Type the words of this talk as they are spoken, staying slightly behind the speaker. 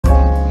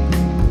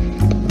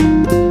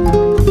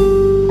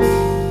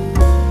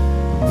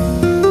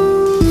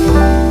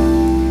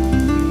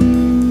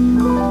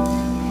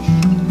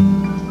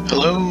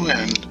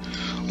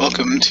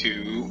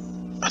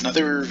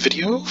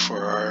video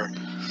for our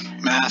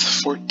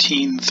Math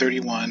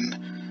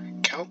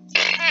 1431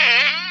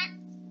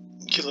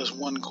 Calculus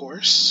 1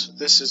 course.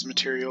 This is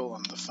material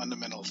on the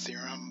fundamental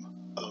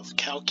theorem of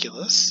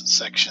calculus,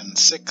 section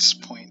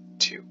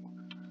 6.2.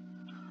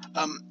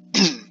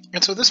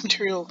 And so this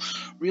material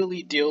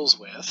really deals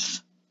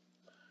with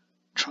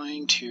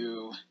trying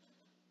to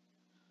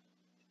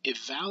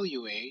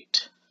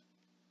evaluate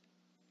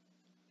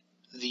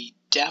the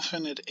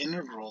definite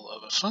integral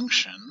of a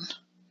function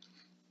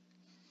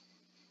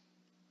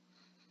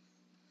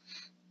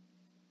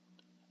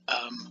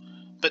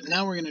but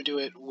now we're going to do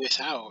it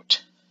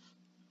without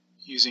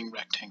using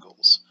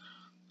rectangles.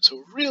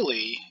 So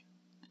really,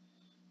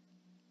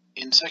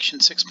 in section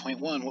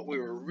 6.1, what we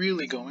were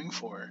really going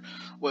for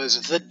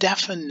was the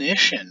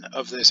definition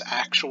of this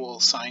actual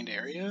signed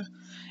area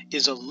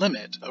is a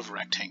limit of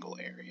rectangle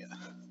area.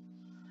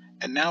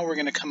 And now we're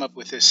going to come up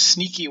with this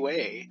sneaky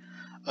way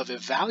of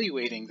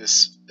evaluating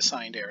this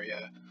assigned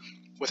area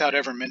without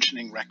ever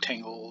mentioning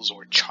rectangles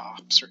or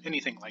chops or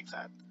anything like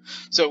that.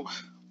 So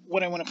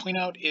what I want to point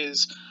out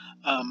is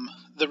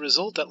the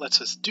result that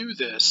lets us do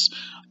this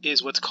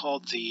is what's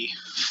called the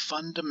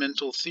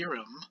fundamental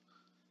theorem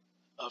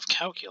of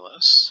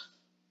calculus.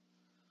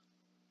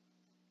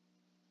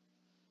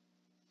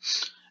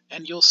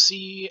 And you'll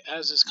see,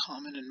 as is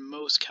common in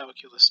most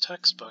calculus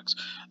textbooks,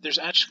 there's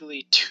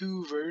actually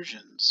two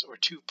versions or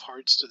two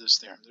parts to this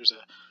theorem. There's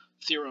a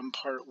theorem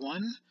part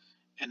 1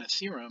 and a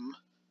theorem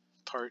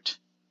part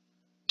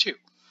 2.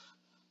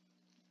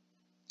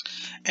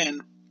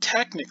 And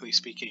technically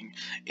speaking,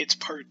 it's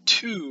part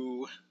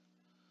 2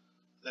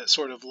 that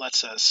sort of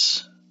lets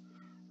us,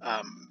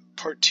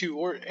 part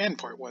 2 and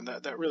part 1,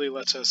 that really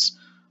lets us,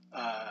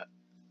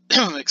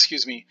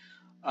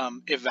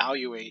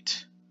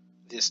 evaluate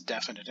this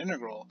definite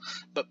integral.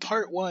 But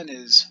part 1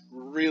 is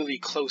really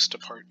close to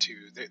part 2.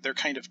 They're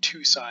kind of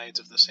two sides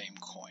of the same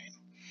coin.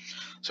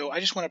 So I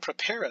just want to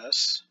prepare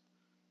us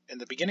in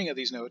the beginning of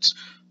these notes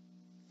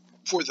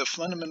for the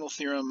fundamental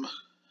theorem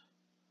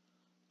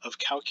of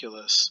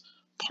calculus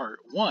part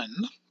 1,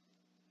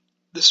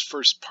 this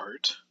first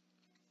part.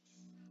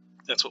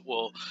 That's what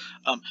we'll,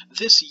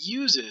 this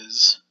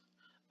uses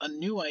a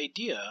new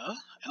idea,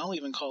 and I'll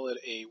even call it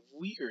a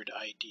weird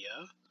idea,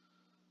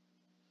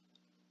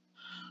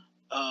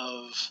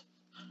 of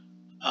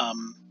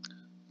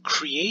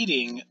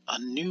creating a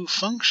new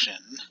function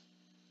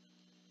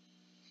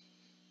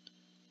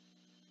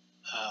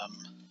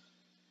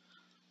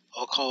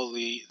I'll call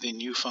the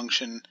new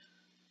function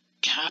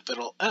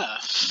capital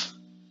F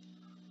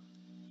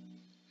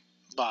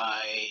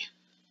by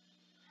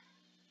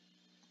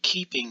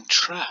keeping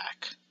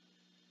track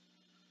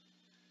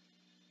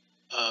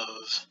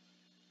of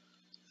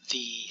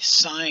the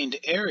signed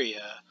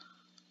area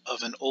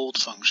of an old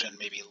function,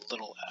 maybe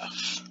little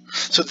f.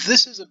 So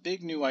this is a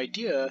big new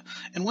idea,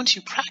 and once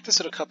you practice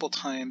it a couple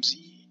times,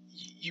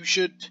 you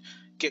should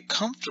get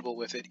comfortable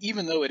with it,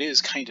 even though it is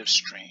kind of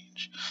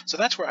strange. So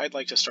that's where I'd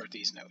like to start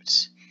these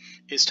notes,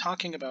 is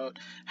talking about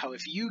how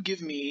if you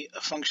give me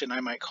a function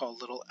I might call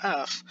little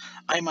f,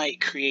 I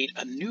might create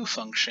a new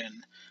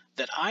function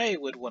that I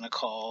would want to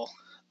call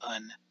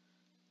an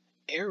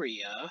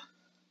area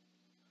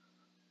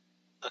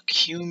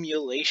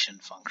accumulation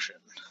function.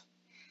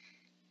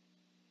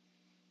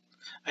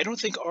 I don't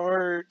think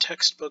our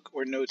textbook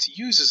or notes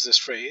uses this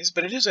phrase,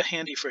 but it is a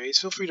handy phrase.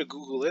 Feel free to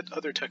Google it.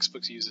 Other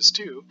textbooks use this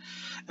too.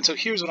 And so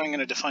here's what I'm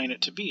going to define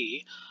it to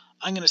be.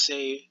 I'm going to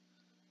say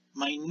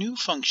my new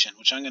function,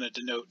 which I'm going to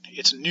denote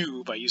it's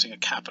new by using a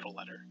capital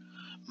letter.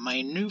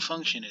 My new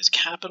function is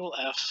capital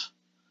F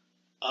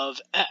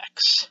of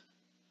x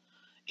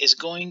is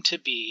going to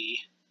be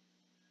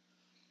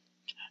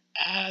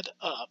add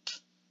up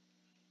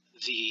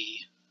the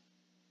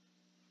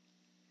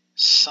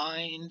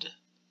signed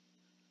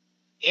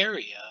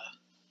area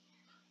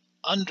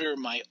under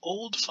my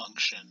old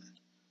function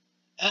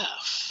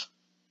f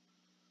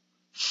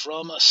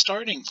from a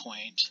starting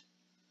point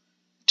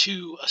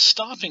to a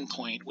stopping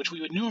point, which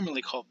we would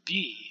normally call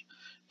b,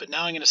 but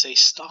now I'm going to say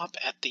stop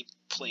at the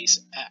place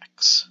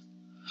x.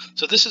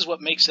 So this is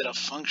what makes it a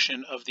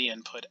function of the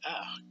input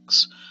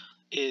x,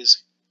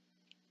 is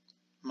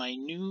my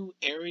new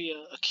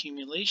area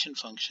accumulation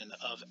function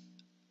of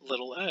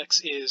little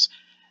x is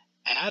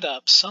add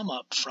up, sum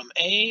up from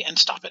a and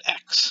stop at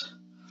x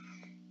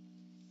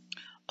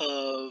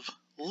of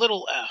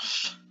little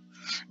f.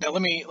 Now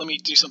let me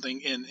do something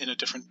in a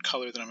different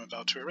color that I'm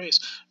about to erase.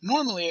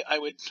 Normally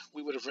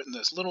we would have written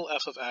this little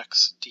f of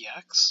x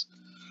dx.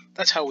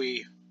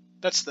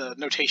 That's the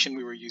notation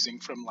we were using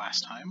from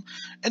last time.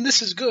 And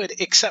this is good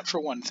except for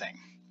one thing.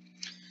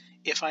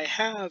 If I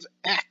have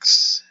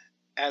x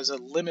as a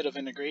limit of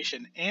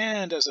integration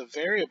and as a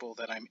variable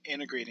that I'm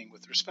integrating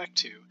with respect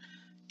to,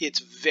 it's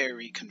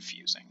very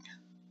confusing.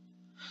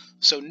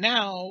 So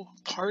now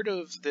part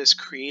of this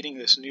creating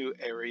this new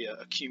area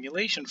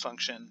accumulation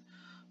function,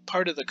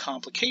 part of the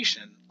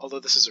complication, although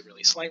this is a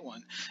really slight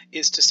one,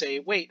 is to say,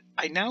 wait,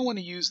 I now want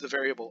to use the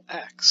variable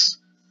x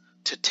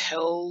to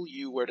tell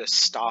you where to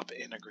stop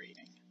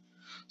integrating.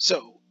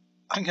 So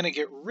I'm going to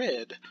get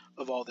rid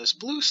of all this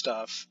blue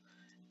stuff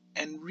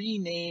and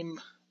rename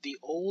the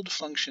old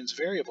function's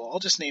variable. I'll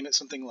just name it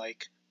something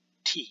like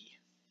t,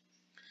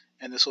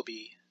 and this will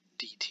be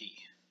dt.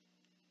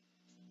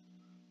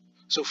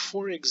 So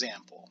for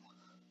example,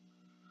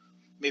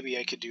 maybe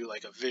I could do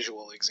like a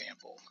visual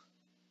example.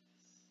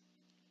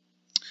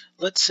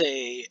 Let's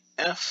say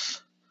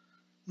f,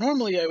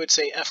 normally I would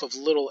say f of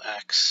little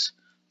x,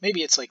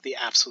 maybe it's like the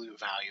absolute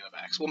value of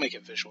x. We'll make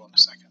it visual in a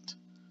second.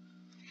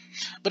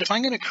 But if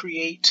I'm going to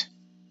create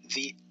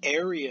the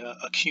area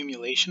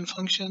accumulation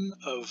function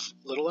of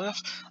little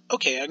f,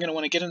 okay, I'm going to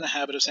want to get in the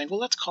habit of saying, well,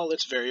 let's call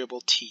its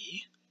variable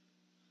t.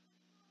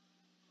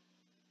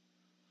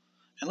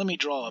 And let me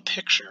draw a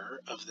picture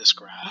of this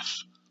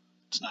graph.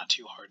 It's not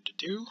too hard to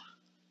do.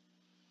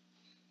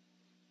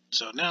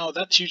 So now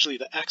that's usually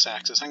the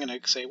x-axis. I'm going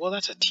to say, well,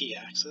 that's a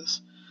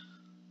t-axis.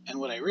 And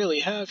what I really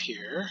have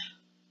here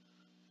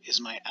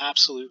is my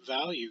absolute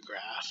value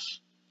graph,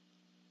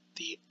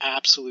 the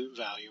absolute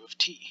value of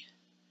t.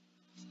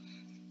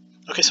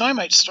 Okay, so I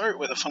might start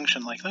with a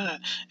function like that,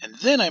 and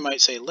then I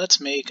might say,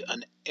 let's make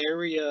an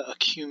area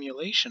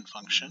accumulation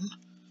function.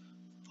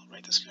 I'll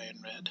write this guy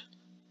in red.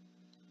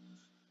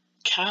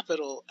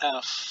 Capital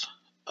F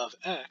of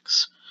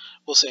x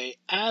will say,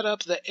 add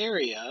up the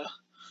area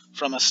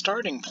from a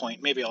starting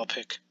point. Maybe I'll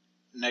pick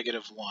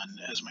 -1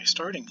 as my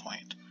starting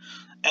point.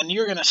 And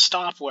you're going to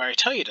stop where I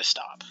tell you to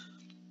stop,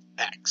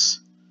 x,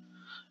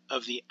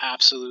 of the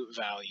absolute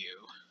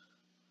value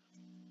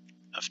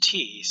of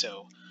t.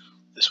 So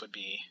this would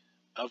be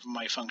of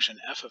my function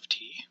f of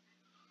t,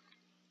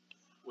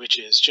 which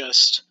is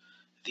just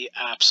the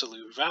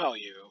absolute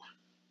value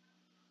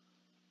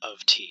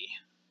of t.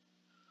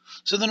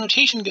 So the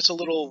notation gets a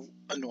little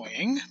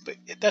annoying, but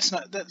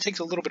that takes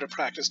a little bit of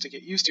practice to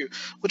get used to.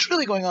 What's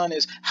really going on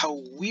is how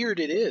weird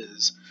it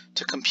is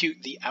to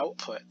compute the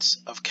outputs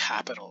of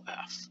capital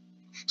F.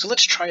 So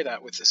let's try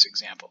that with this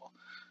example.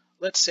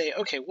 Let's say,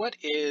 okay, what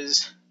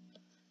is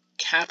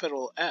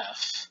capital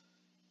F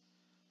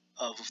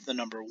of the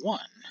number 1?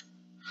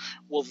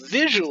 Well,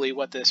 visually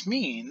what this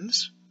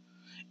means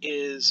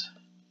is,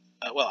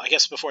 well, I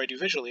guess before I do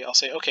visually, I'll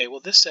say, okay, well,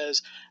 this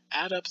says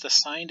add up the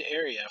signed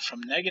area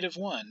from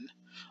 -1.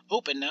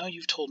 Oh, but now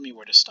you've told me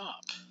where to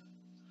stop.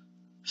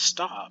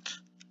 Stop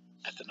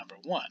at the number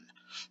 1.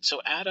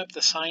 So add up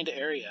the signed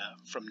area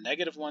from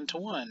 -1 to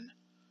 1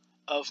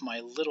 of my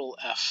little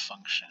f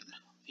function,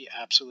 the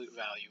absolute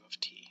value of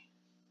t.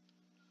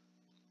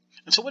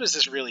 And so what is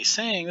this really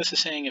saying? This is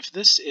saying if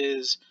this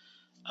is,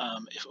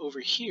 if over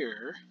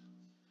here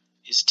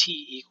is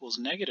t equals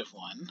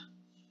 -1,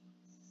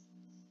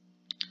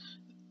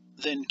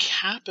 then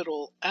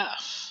capital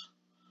F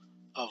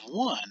of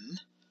 1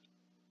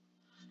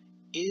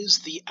 is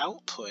the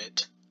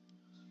output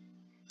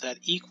that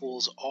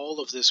equals all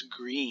of this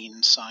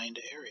green signed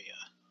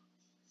area.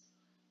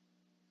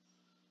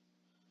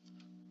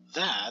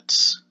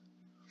 That's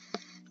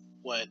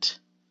what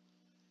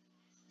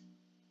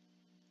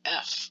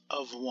F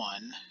of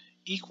 1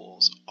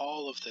 equals,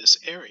 all of this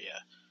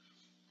area.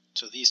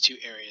 So these two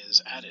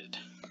areas added.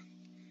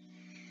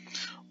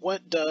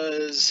 What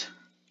does,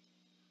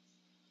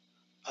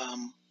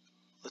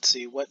 let's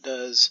see, what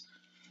does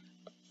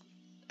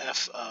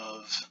F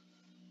of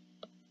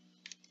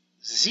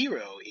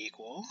 0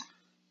 equal?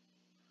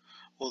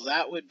 Well,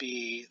 that would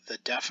be the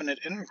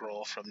definite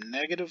integral from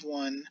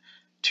 -1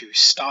 to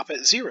stop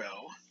at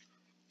 0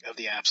 of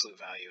the absolute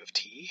value of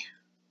t.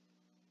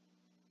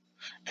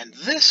 And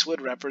this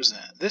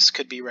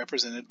could be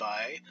represented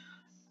by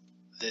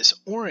this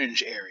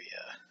orange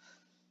area.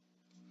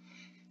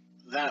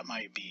 That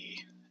might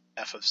be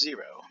f of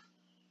 0.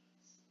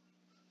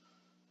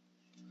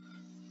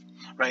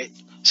 Right?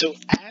 So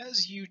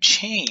as you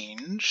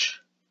change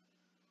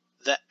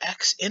the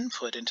x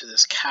input into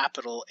this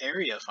capital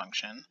area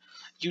function,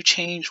 you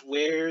change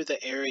where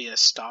the area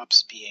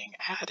stops being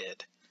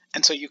added.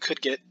 And so you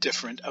could get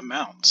different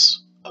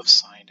amounts of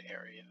signed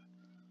area.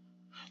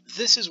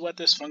 This is what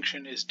this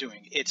function is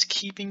doing. It's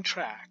keeping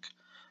track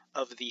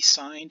of the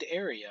signed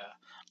area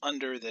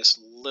under this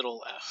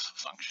little f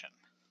function.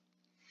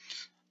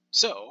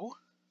 So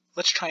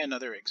let's try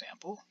another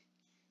example.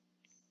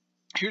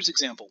 Here's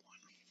example 1.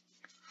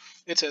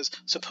 It says,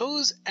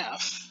 suppose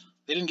f,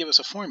 they didn't give us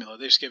a formula,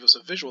 they just gave us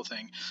a visual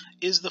thing,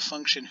 is the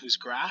function whose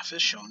graph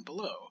is shown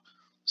below.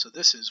 So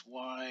this is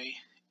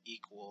y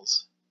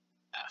equals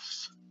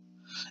f.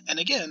 And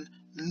again,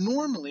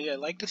 normally I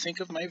like to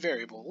think of my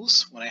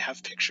variables when I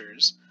have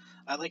pictures.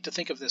 I like to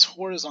think of this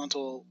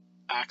horizontal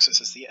axis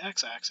as the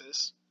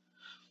x-axis,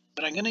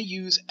 but I'm going to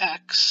use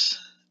x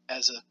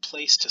as a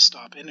place to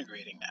stop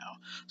integrating now.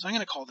 So I'm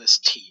going to call this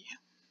t.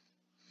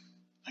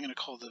 I'm going to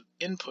call the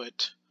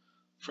input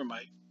for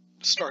my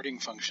starting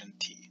function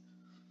t.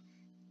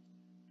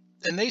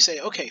 And they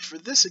say, okay, for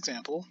this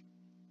example,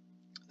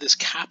 this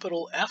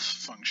capital F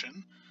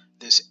function,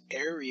 this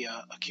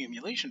area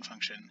accumulation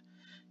function,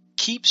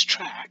 keeps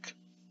track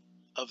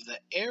of the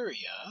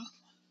area,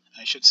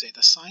 I should say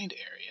the signed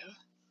area,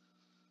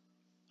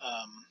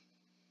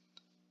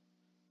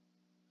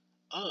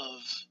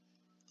 of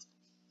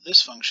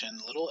this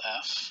function, little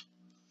f,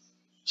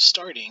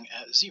 starting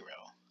at 0.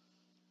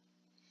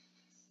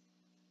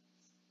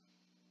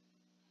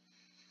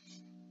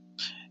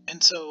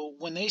 And so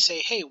when they say,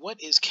 hey,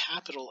 what is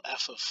capital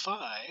F of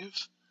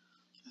 5?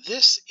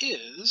 This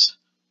is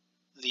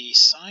the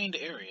signed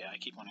area. I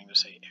keep wanting to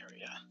say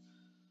area.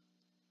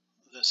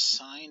 The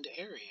signed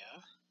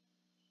area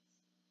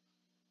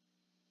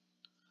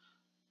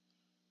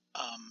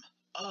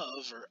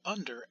of or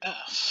under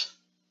F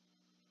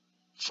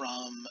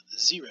from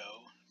 0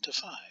 to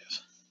 5.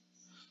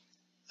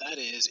 That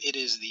is, it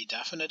is the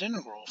definite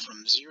integral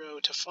from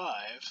 0 to 5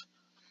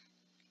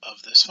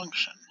 of this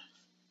function.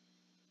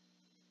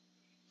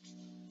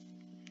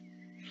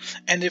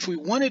 And if we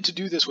wanted to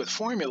do this with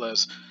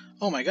formulas,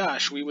 oh my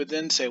gosh, we would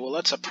then say, well,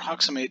 let's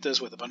approximate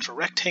this with a bunch of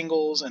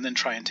rectangles and then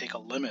try and take a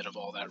limit of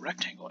all that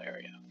rectangle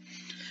area.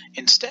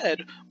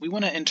 Instead, we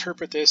want to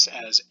interpret this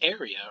as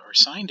area or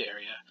signed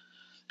area,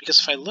 because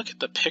if I look at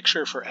the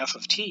picture for f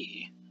of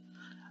t,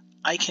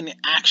 I can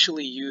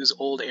actually use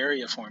old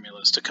area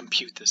formulas to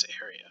compute this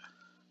area.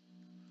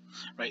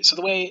 Right? So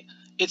the way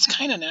it's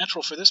kind of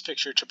natural for this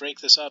picture to break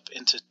this up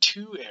into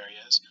two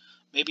areas,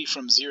 maybe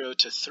from 0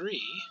 to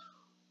 3,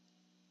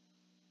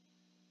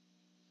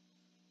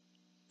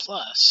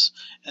 plus,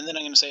 and then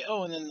I'm going to say,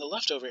 oh, and then the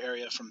leftover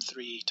area from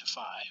 3 to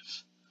 5.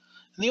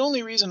 And the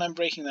only reason I'm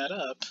breaking that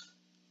up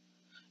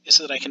is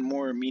so that I can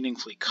more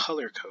meaningfully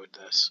color code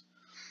this.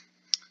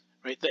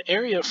 Right? The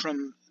area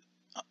from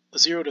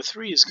 0 to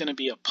 3 is going to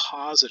be a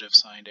positive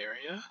signed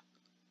area.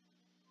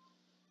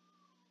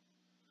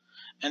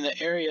 And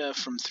the area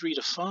from 3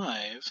 to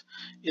 5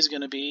 is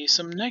going to be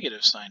some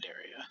negative signed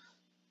area.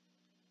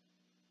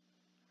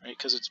 Right?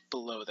 Because it's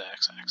below the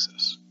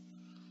x-axis.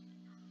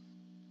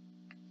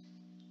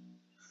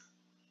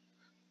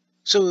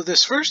 So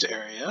this first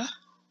area,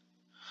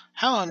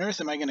 how on earth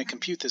am I going to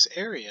compute this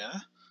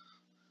area?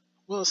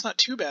 Well, it's not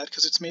too bad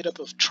because it's made up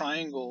of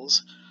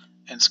triangles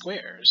and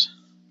squares.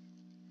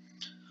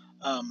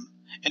 And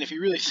if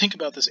you really think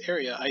about this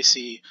area, I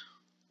see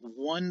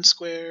 1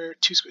 square,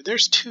 2 square.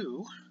 There's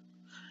 2.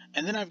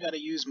 And then I've got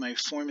to use my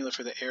formula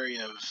for the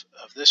area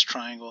of this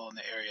triangle and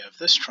the area of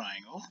this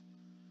triangle.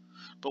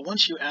 But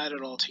once you add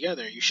it all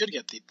together, you should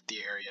get the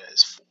area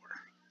is 4.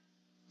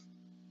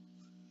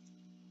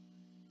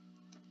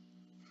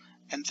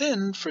 And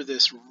then for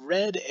this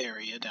red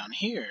area down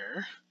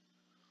here,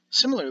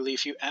 similarly,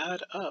 if you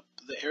add up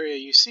the area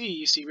you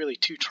see really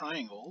 2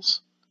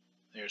 triangles.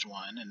 There's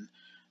one, and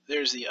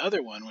there's the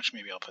other one, which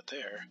maybe I'll put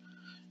there.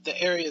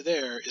 The area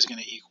there is going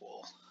to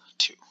equal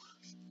 2.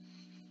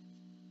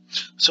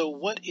 So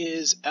what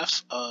is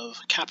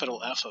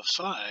capital F of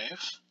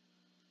 5?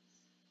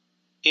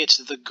 It's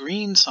the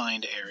green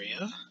signed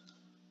area,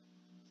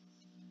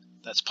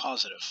 that's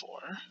positive 4,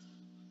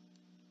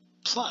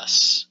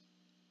 plus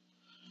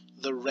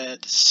the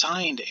red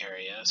signed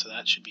area, so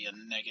that should be a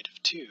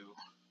negative 2.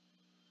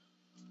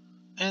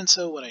 And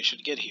so what I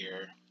should get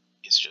here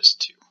is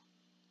just 2.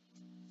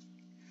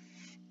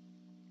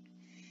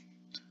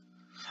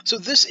 So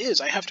this is,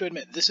 I have to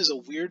admit, this is a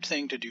weird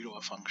thing to do to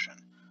a function,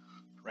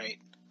 right?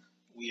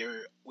 We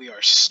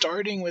are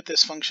starting with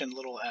this function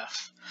little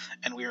f,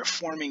 and we are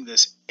forming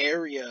this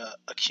area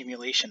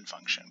accumulation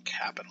function,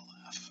 capital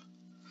F.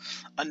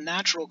 A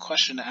natural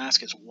question to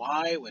ask is,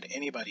 why would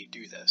anybody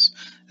do this?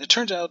 And it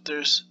turns out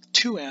there's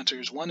 2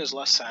 answers. One is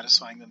less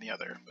satisfying than the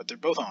other, but they're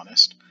both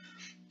honest.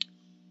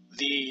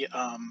 The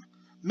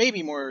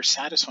maybe more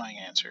satisfying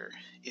answer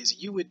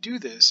is you would do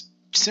this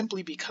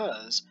simply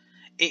because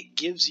it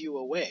gives you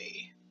a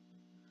way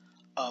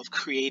of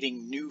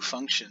creating new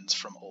functions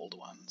from old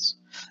ones.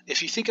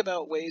 If you think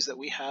about ways that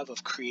we have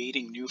of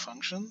creating new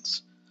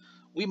functions,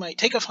 we might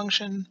take a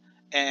function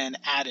and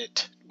add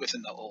it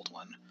within the old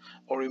one,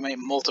 or we might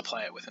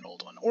multiply it with an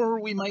old one, or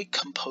we might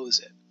compose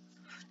it.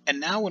 And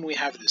now when we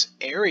have this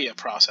area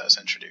process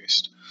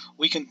introduced,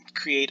 we can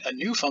create a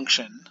new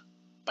function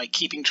by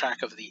keeping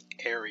track of the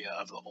area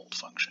of the old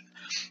function.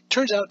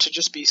 Turns out to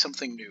just be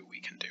something new we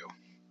can do.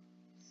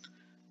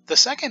 The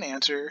second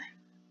answer,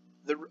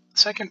 the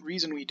second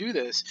reason we do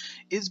this,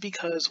 is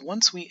because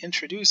once we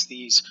introduce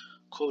these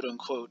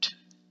quote-unquote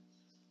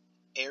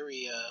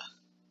area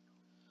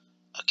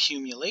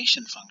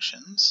accumulation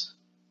functions,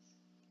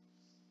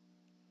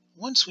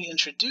 once we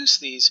introduce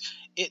these,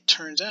 it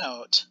turns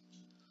out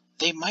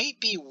they might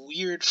be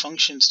weird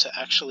functions to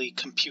actually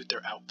compute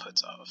their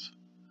outputs of.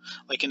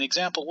 Like in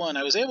example 1,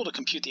 I was able to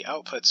compute the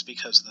outputs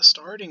because the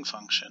starting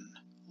function,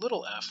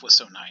 little f, was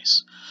so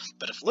nice.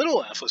 But if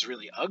little f was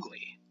really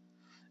ugly,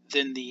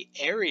 then the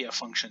area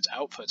function's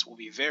outputs will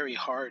be very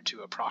hard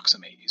to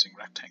approximate using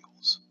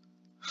rectangles.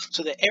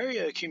 So the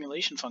area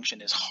accumulation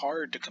function is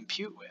hard to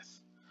compute with.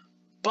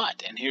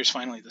 But, and here's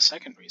finally the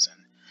second reason,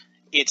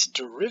 its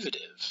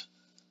derivative,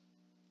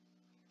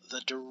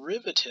 the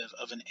derivative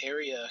of an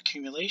area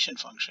accumulation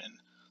function,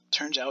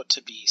 turns out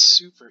to be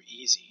super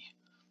easy.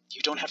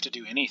 You don't have to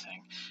do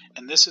anything.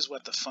 And this is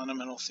what the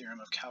fundamental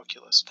theorem of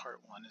calculus part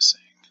 1 is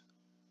saying.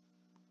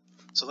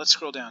 So let's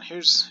scroll down.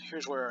 Here's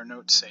where our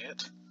notes say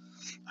it.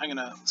 I'm going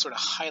to sort of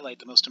highlight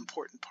the most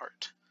important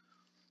part.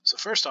 So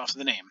first off,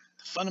 the name,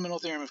 the fundamental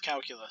theorem of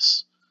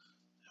calculus.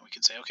 And we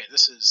can say, okay,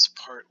 this is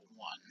part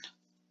 1.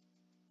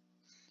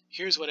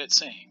 Here's what it's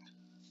saying.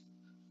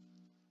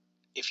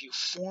 if you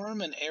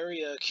form an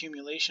area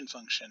accumulation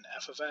function,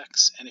 f of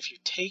x, and if you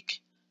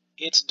take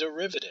its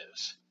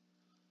derivative,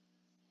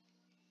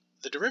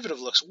 the derivative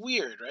looks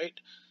weird, right?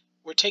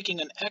 We're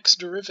taking an x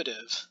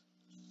derivative,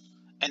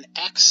 and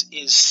x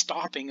is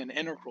stopping an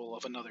integral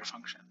of another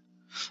function.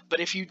 But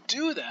if you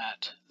do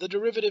that, the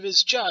derivative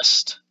is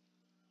just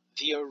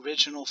the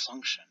original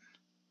function.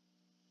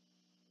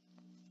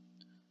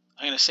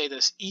 I'm going to say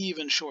this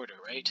even shorter,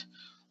 right?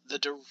 The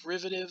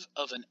derivative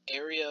of an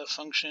area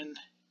function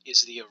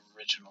is the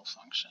original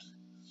function.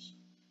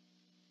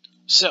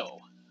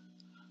 So,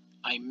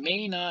 I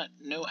may not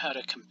know how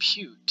to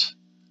compute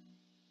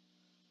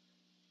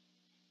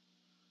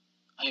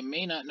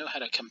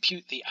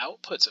the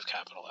outputs of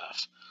capital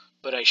F,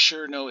 but I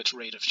sure know its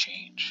rate of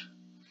change.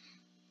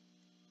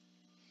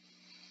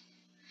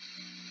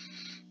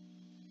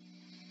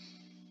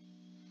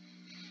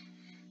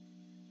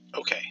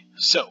 Okay,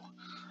 so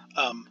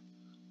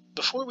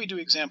before we do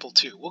example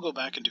 2, we'll go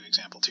back and do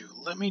example 2.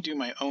 Let me do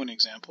my own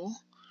example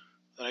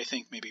that I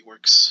think maybe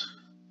works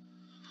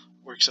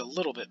a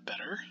little bit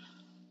better.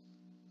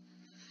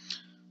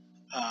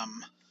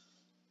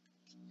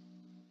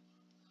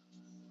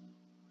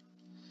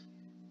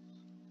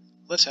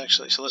 Let's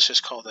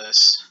just call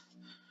this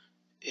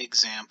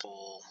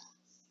example,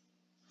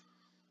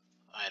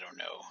 I don't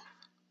know,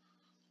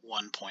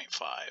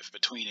 1.5,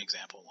 between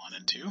example 1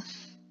 and 2.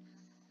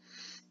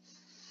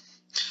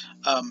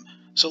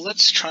 So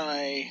let's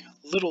try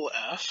little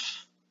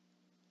f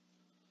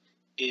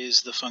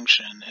is the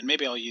function, and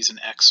maybe I'll use an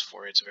x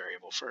for its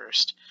variable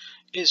first,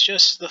 is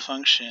just the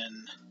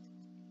function,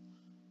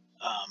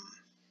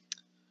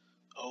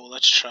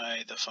 let's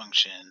try the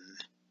function,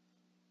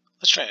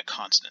 let's try a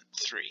constant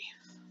 3.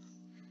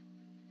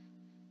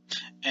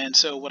 And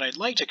so what I'd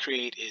like to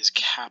create is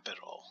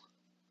capital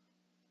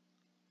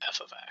f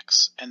of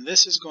x, and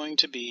this is going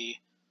to be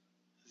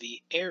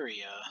the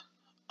area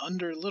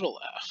under little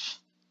f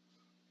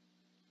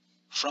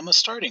from a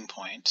starting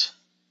point,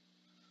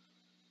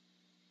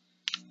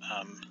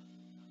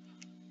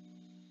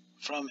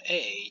 from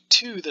A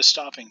to the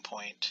stopping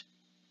point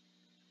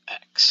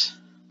x.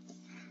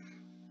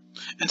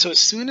 And so as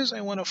soon as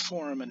I want to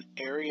form an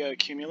area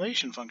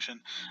accumulation function,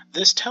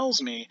 this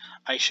tells me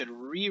I should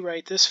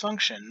rewrite this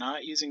function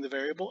not using the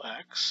variable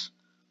x.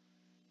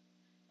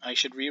 I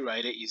should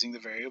rewrite it using the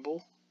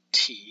variable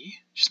t.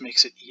 Just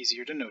makes it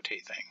easier to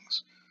notate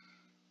things.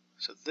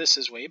 So this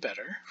is way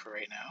better for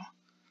right now.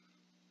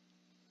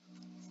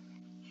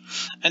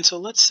 And so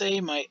let's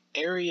say my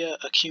area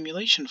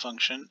accumulation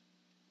function,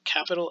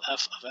 capital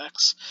F of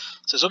x,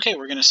 says, okay,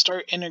 we're going to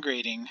start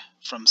integrating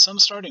from some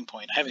starting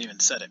point. I haven't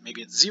even said it.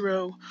 Maybe it's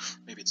 0,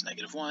 maybe it's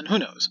 -1, who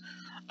knows?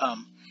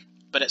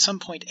 But at some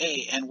point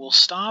A, and we'll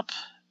stop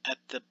at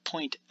the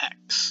point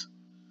x.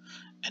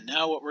 And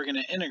now what we're going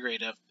to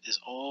integrate of is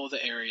all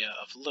the area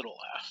of little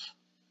f.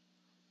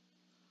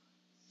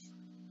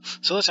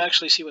 So let's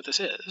actually see what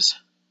this is.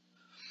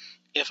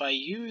 If I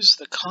use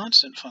the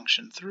constant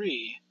function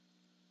 3,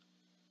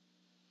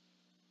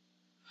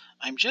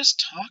 I'm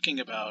just talking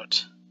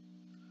about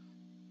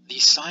the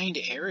signed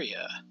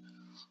area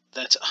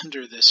that's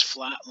under this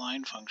flat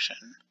line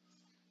function,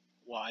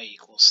 y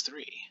equals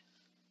 3.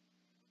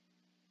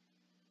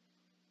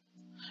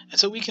 And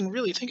so we can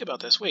really think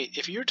about this. Wait,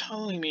 if you're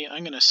telling me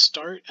I'm going to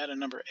start at a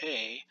number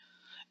a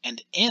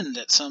and end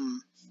at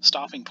some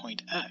stopping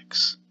point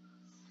x,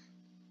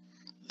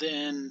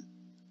 then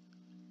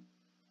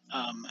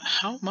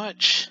how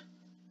much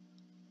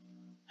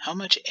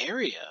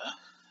area,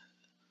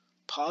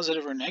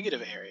 positive or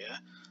negative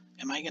area,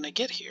 am I going to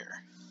get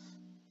here?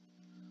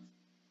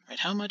 Right?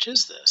 How much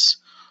is this?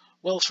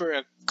 Well, for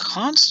a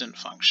constant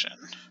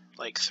function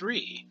like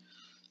 3,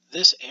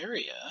 this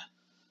area,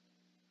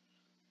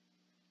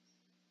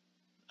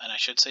 and I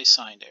should say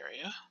signed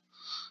area,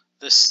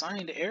 this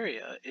signed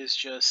area is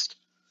just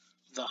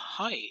the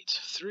height,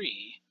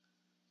 3,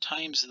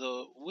 times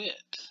the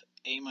width,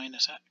 a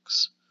minus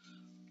x.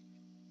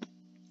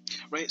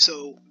 Right,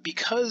 so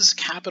because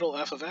capital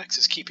F of x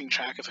is keeping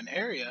track of an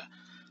area,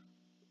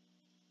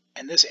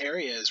 and this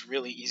area is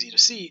really easy to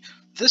see,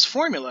 this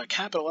formula,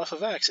 capital F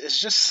of x, is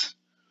just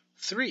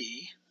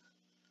 3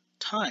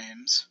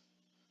 times,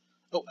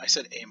 oh, I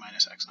said a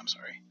minus x, I'm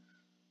sorry.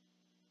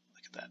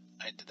 Look at that,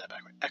 I did that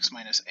backward, x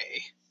minus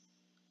a.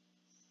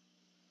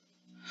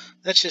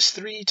 That's just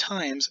 3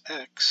 times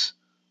x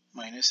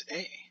minus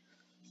a.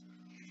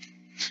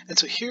 And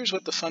so here's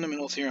what the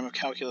fundamental theorem of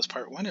calculus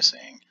part 1 is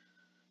saying.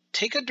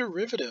 Take a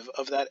derivative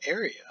of that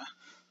area.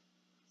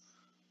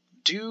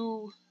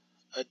 Do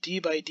a d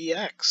by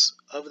dx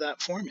of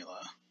that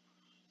formula.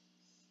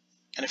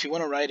 And if you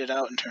want to write it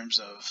out in terms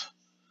of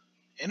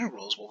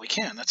integrals, well, we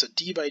can. That's a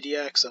d by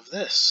dx of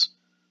this.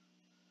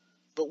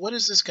 But what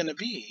is this going to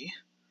be?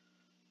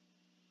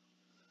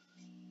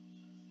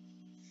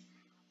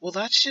 Well,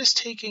 that's just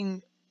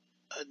taking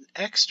an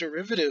x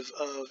derivative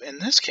of, in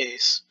this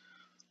case,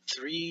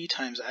 3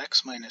 times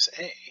x minus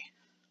a.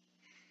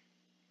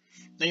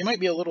 Now you might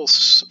be a little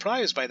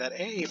surprised by that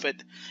a, but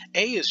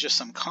a is just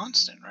some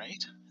constant,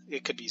 right?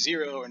 It could be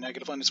 0 or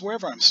 -1. It's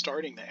wherever I'm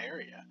starting the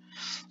area.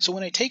 So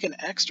when I take an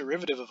x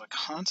derivative of a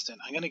constant,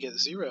 I'm going to get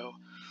 0.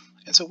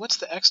 And so what's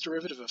the x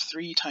derivative of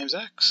 3 times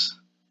x?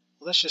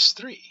 Well, that's just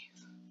 3.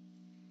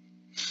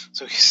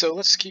 So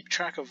let's keep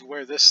track of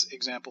where this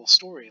example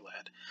story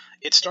led.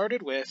 It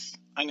started with,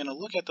 I'm going to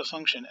look at the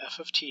function f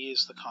of t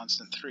is the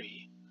constant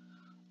 3.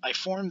 I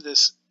formed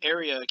this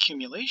area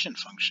accumulation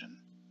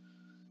function,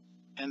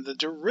 and the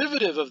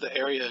derivative of the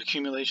area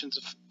accumulation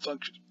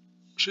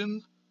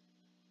function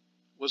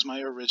was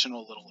my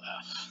original little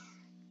f.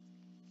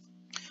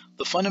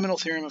 The fundamental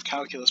theorem of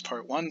calculus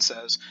part 1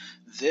 says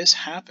this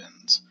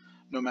happens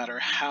no matter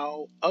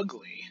how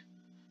ugly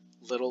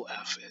little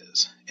f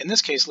is. In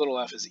this case, little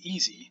f is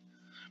easy.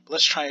 But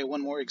let's try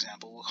one more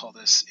example. We'll call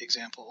this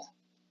example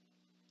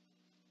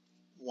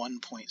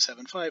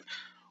 1.75.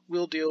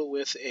 We'll deal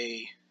with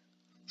a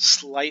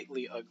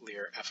slightly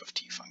uglier f of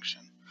t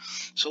function.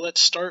 So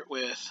let's start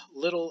with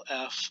little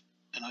f,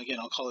 and again,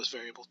 I'll call this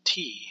variable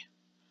t,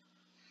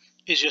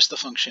 is just the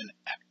function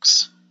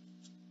x.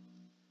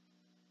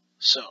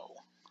 So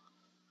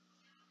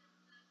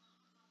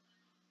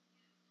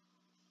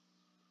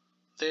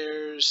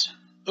there's,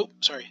 oh,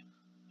 sorry,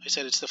 I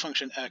said it's the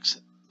function x,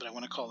 but I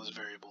want to call this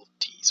variable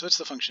t. So it's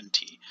the function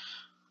t.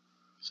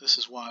 So this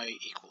is y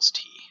equals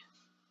t.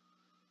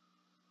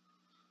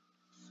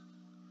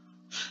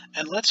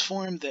 And let's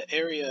form the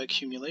area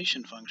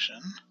accumulation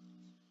function,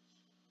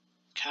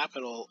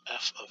 capital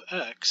F of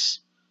x.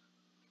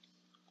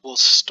 We'll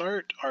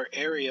start our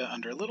area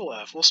under little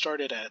f. We'll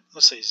start it at,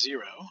 let's say,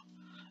 0,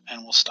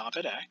 and we'll stop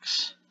at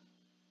x.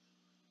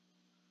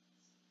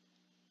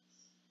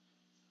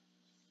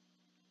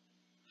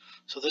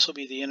 So this will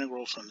be the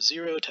integral from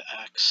 0 to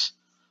x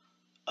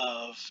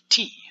of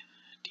t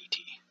dt.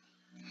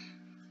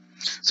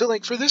 So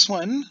like for this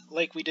one,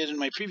 like we did in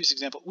my previous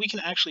example, we can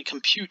actually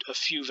compute a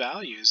few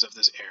values of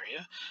this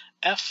area.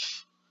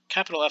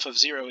 Capital F of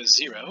 0 is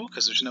 0,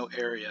 because there's no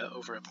area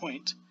over a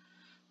point.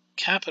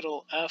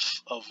 Capital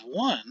F of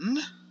 1,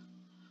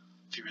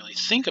 if you really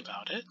think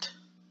about it,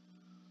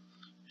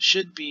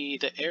 should be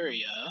the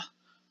area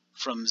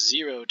from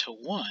 0 to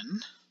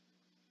 1.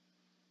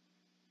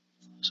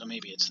 So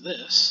maybe it's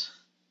this.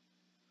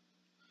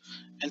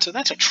 And so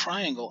that's a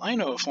triangle. I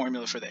know a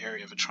formula for the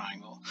area of a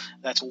triangle.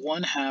 That's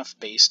 1/2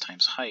 base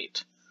times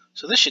height.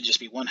 So this should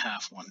just be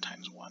 1/2 1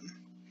 times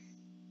 1.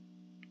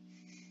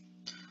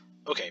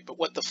 Okay, but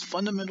what the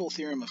fundamental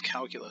theorem of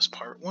calculus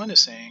part 1 is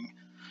saying,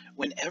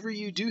 whenever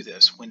you do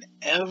this,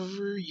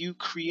 whenever you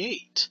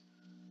create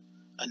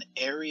an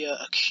area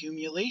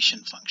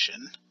accumulation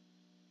function,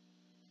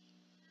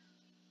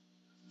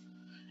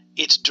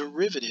 its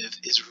derivative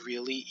is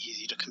really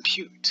easy to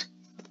compute.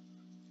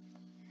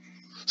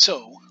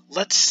 So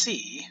let's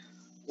see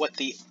what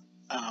the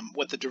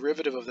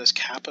derivative of this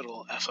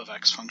capital F of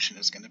x function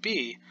is going to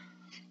be.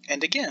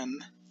 And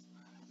again,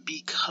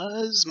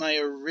 because my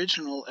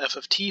original f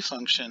of t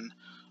function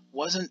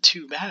wasn't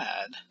too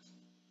bad,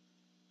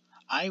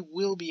 I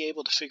will be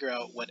able to figure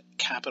out what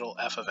capital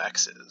F of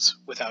x is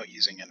without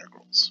using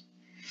integrals.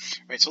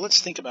 Right, so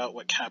let's think about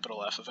what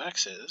capital F of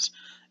x is.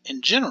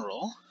 In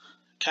general,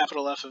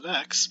 capital F of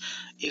x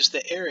is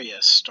the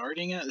area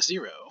starting at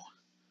 0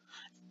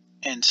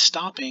 and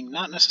stopping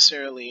not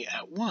necessarily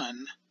at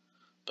 1,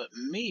 but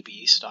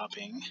maybe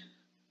stopping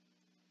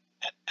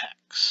at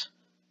x.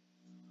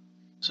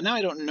 So now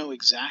I don't know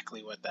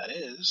exactly what that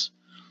is,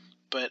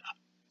 but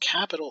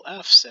capital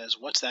F says,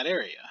 what's that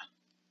area?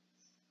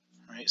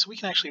 Right, so we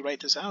can actually write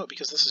this out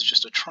because this is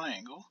just a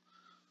triangle.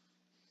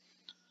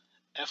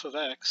 F of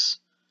x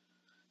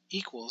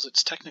equals,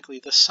 it's technically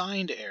the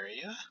signed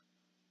area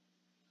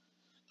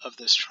of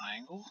this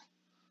triangle,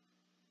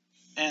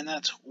 and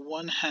that's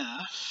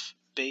 1/2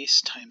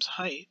 base times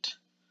height.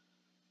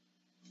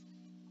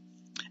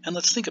 And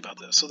let's think about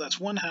this. So that's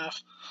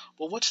 1/2.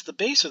 Well, what's the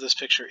base of this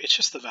picture? It's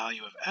just the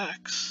value of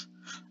x.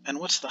 And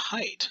what's the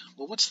height?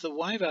 Well, what's the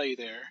y value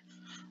there?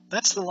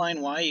 That's the line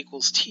y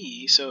equals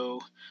t,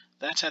 so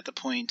that's at the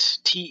point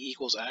t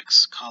equals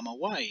x, comma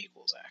y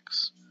equals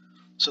x.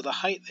 So the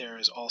height there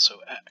is also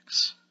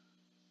x.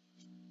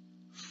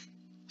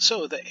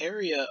 So the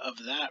area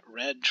of that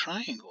red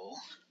triangle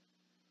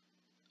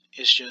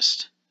is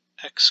just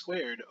x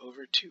squared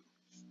over 2.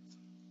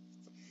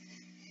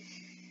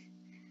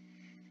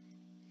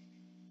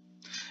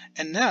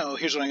 And now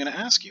here's what I'm going to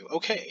ask you.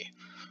 Okay,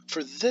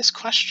 for this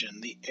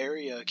question, the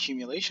area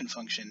accumulation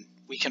function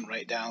we can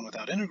write down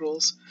without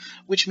integrals,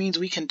 which means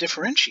we can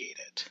differentiate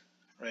it,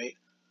 right?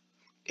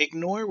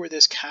 Ignore where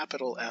this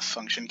capital F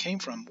function came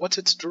from. What's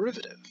its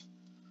derivative?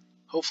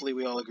 Hopefully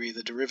we all agree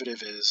the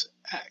derivative is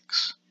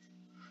x.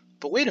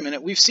 But wait a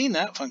minute, we've seen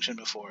that function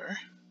before.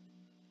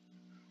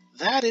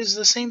 That is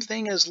the same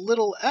thing as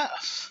little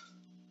f.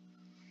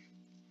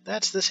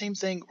 That's the same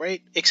thing,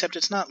 right? Except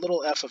it's not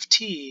little f of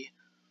t.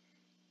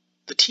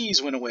 The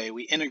t's went away,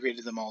 we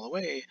integrated them all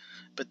away,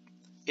 but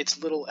it's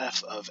little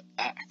f of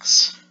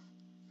x.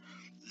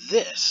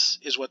 This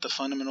is what the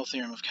fundamental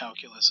theorem of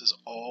calculus is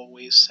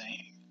always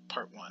saying,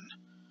 part 1.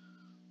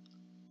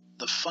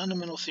 The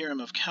fundamental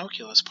theorem of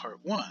calculus,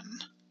 part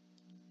 1,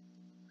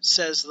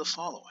 says the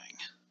following.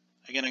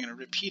 Again, I'm going to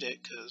repeat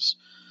it because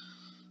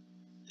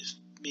if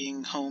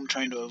being home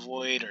trying to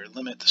avoid or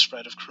limit the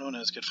spread of corona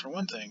is good for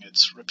one thing,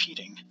 it's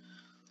repeating.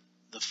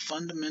 The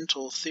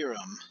fundamental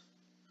theorem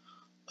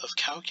of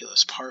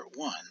calculus, part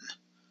 1,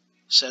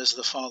 says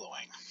the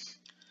following.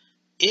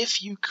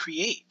 If you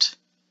create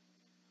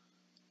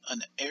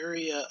an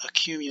area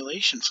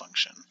accumulation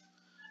function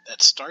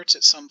that starts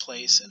at some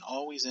place and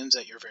always ends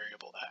at your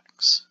variable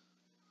x,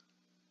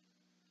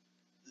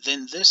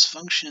 then this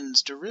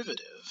function's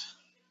derivative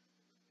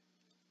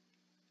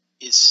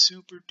is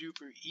super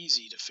duper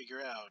easy to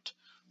figure out.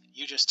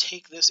 You just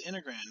take this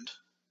integrand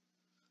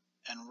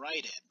and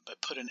write it,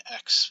 but put an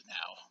x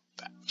now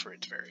back for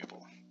its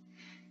variable.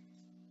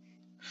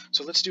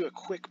 So let's do a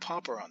quick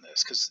popper on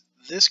this, because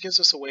this gives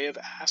us a way of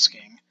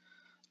asking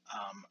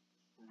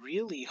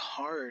really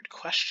hard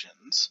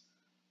questions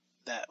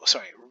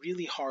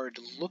really hard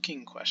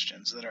looking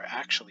questions that are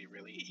actually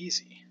really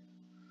easy.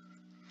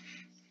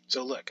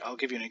 So look, I'll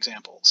give you an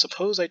example.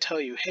 Suppose I tell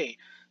you, hey,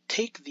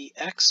 take the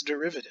x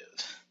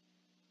derivative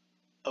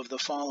of the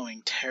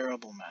following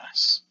terrible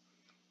mess.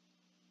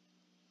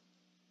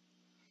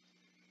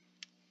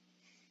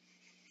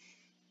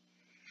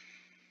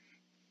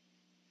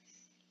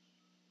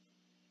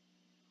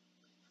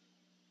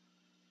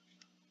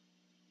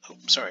 Oh,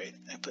 sorry,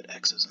 I put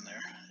x's in there.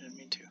 I didn't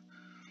mean to.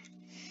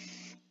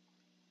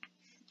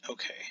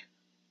 Okay.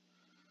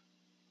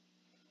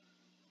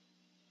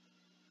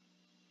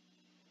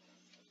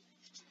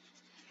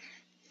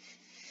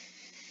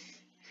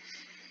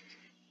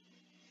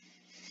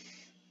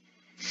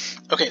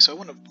 Okay, so I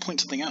want to point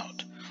something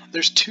out.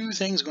 There's two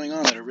things going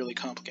on that are really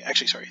complicated.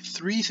 Actually, sorry,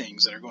 three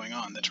things that are going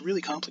on that's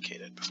really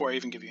complicated before I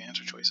even give you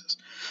answer choices.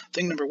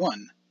 Thing number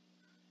one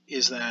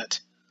is that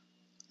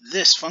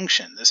this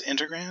function, this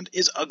integrand,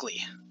 is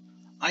ugly.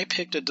 I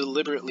picked a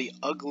deliberately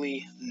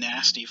ugly,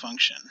 nasty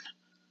function.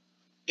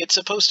 It's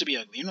supposed to be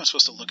ugly. You're not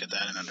supposed to look at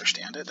that and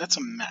understand it. That's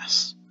a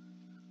mess.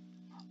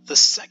 The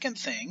second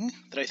thing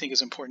that I think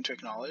is important to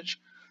acknowledge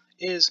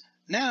is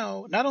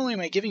now, not only am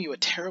I giving you a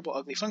terrible,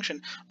 ugly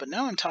function, but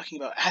now I'm talking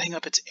about adding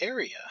up its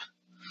area.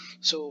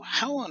 So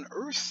how on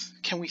earth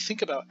can we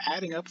think about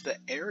adding up the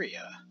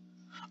area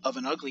of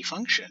an ugly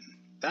function?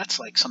 That's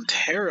like some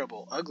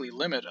terrible, ugly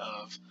limit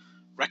of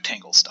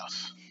rectangle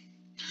stuff.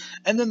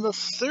 And then the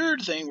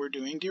third thing we're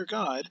doing, dear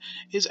God,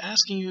 is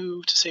asking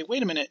you to say,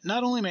 wait a minute,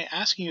 not only am I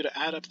asking you to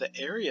add up the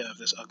area of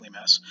this ugly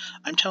mess,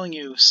 I'm telling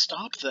you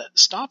stop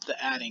the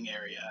adding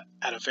area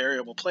at a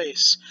variable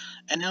place,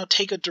 and now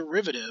take a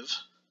derivative,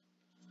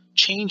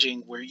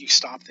 changing where you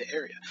stop the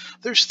area.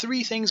 There's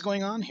three things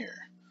going on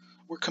here.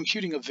 We're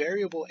computing a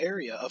variable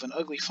area of an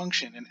ugly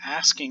function and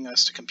asking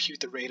us to compute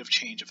the rate of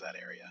change of that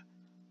area.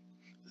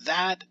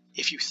 That,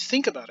 if you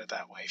think about it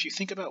that way, if you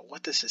think about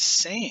what this is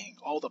saying,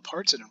 all the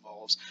parts it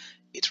involves,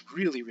 it's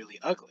really, really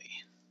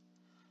ugly.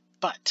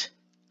 But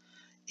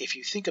if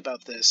you think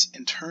about this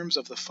in terms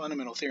of the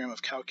fundamental theorem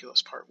of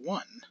calculus part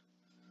 1,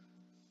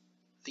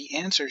 the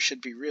answer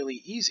should be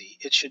really easy.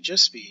 It should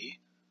just be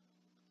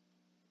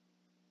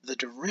the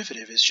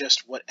derivative is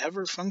just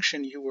whatever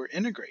function you were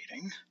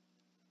integrating,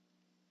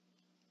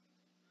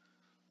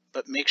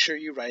 but make sure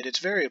you write its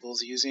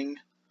variables using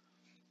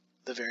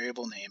the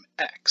variable name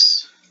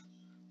x.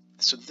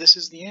 So this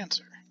is the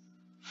answer.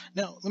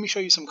 Now, let me show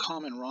you some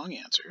common wrong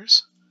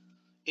answers.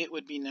 It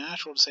would be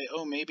natural to say,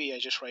 oh, maybe I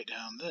just write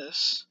down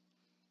this,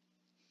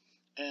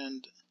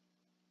 and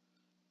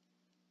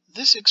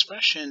this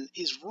expression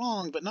is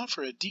wrong, but not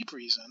for a deep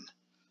reason.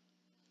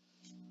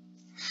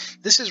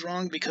 This is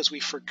wrong because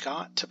we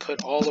forgot to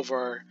put all of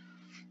our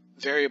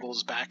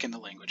variables back in the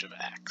language of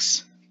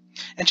x.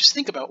 And just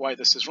think about why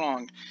this is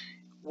wrong.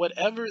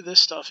 Whatever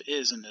this stuff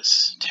is in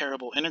this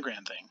terrible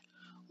integrand thing,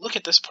 look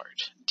at this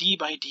part, d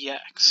by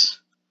dx.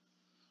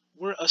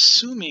 We're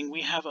assuming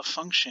we have a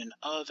function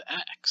of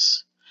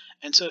x.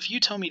 And so if you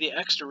tell me the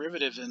x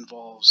derivative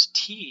involves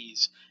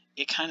t's,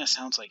 it kind of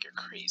sounds like you're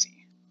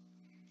crazy.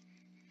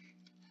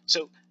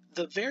 So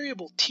the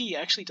variable t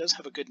actually does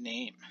have a good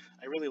name.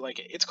 I really like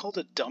it. It's called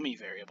a dummy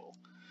variable,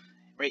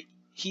 right?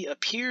 He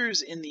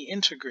appears in the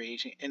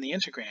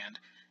integrand,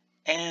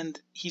 and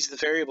he's the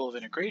variable of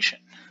integration.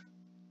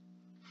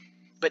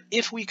 But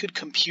if we could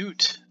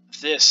compute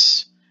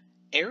this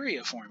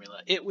area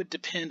formula, it would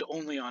depend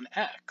only on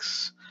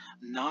x,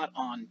 not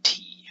on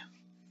t.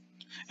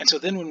 And so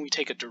then when we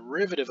take a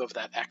derivative of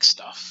that x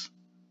stuff,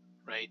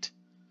 right,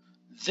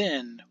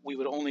 then we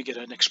would only get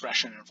an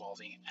expression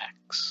involving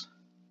x.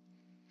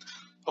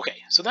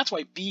 Okay, so that's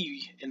why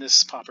B in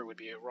this popper would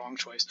be a wrong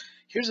choice.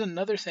 Here's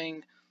another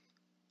thing.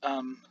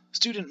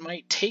 Student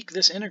might take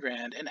this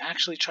integrand and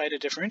actually try to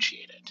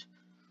differentiate it.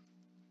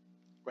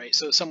 Right,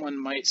 so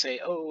someone might say,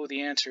 oh,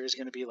 the answer is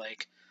going to be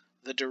like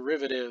the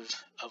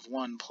derivative of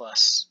 1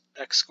 plus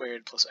x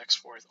squared plus x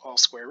fourth, all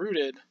square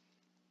rooted,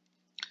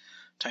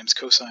 times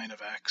cosine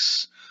of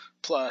x,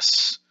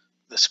 plus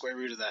the square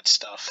root of that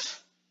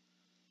stuff,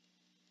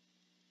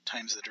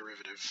 times the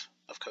derivative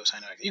of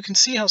cosine of x. You can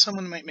see how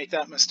someone might make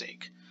that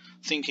mistake,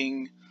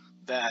 thinking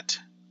that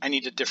I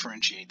need to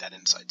differentiate that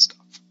inside stuff.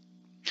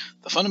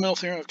 The fundamental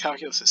theorem of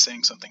calculus is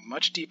saying something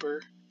much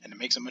deeper, and it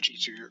makes it much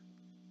easier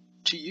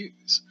to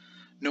use.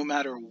 No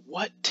matter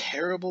what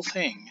terrible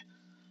thing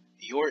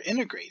you're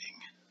integrating,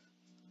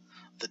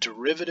 the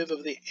derivative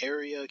of the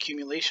area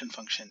accumulation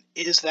function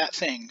is that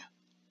thing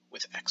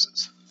with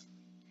x's.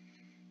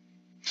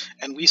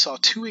 And we saw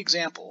two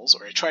examples,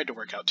 or I tried to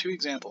work out two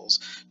examples,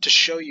 to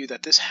show you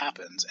that this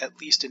happens, at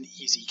least in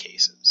easy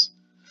cases.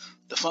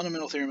 The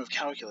fundamental theorem of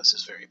calculus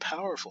is very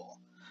powerful,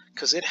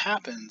 because it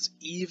happens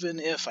even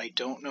if I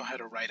don't know how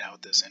to write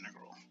out this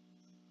integral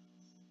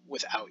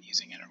without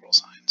using integral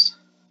signs.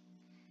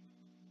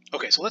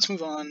 Okay, so let's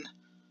move on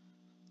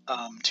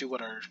to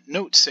what our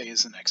notes say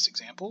is the next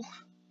example.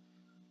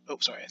 Oh,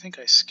 sorry, I think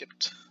I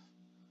skipped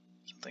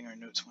something our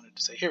notes wanted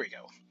to say. Here we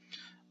go.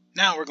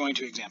 Now we're going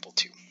to example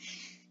 2.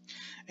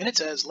 And it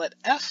says, let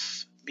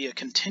f be a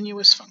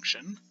continuous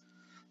function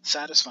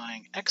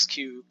satisfying x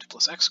cubed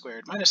plus x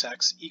squared minus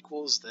x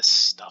equals this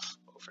stuff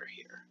over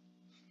here.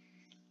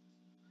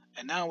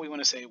 And now we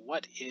want to say,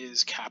 what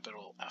is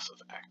capital F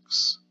of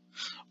x?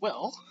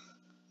 Well,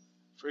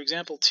 for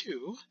example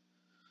 2,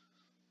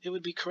 it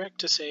would be correct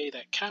to say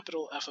that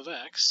capital F of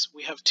x,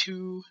 we have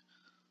two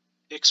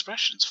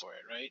expressions for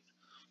it, right?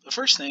 The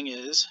first thing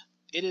is,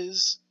 it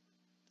is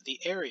the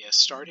area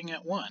starting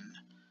at 1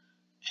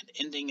 and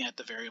ending at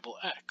the variable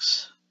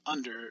x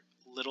under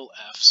little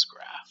f's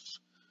graph.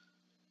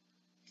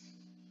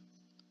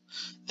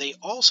 They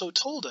also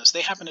told us,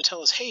 they happen to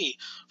tell us, hey,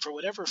 for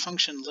whatever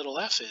function little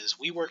f is,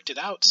 we worked it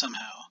out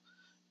somehow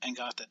and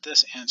got that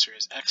this answer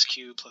is x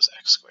cubed plus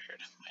x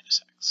squared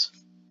minus x.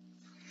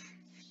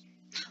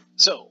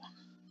 So,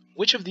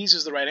 which of these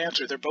is the right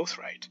answer? They're both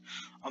right.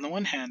 On the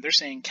one hand, they're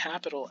saying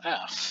capital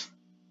F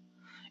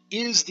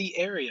is the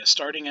area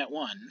starting at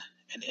 1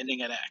 and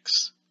ending at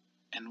x.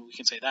 And we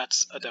can say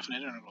that's a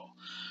definite integral.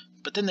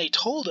 But then they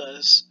told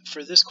us,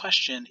 for this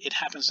question, it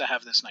happens to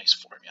have this nice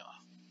formula.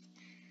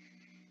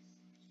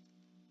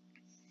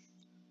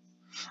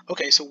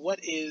 Okay, so what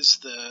is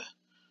the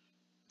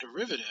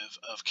derivative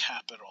of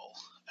capital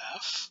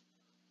F?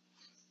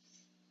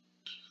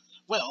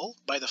 Well,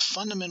 by the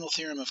fundamental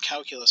theorem of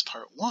calculus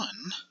part 1,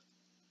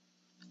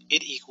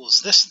 it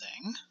equals this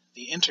thing,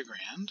 the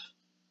integrand,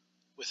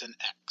 with an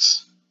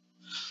x.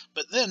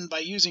 But then, by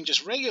using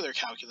just regular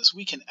calculus,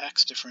 we can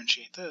x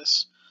differentiate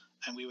this,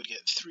 and we would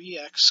get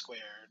 3x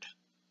squared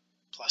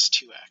plus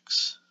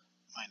 2x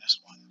minus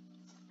 1.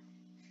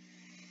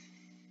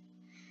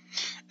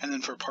 And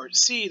then for part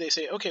C, they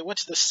say, okay,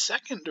 what's the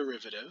second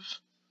derivative?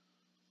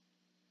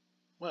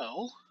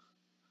 Well,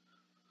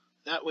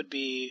 that would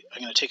be,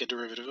 I'm going to take a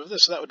derivative of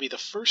this, so that would be the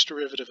first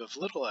derivative of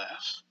little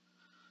f,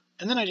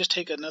 and then I just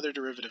take another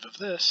derivative of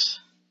this,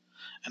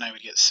 and I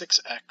would get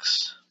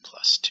 6x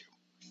plus 2.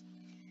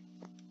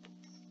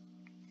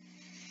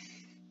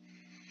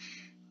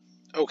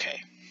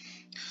 Okay,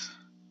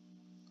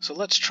 so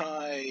let's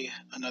try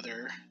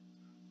another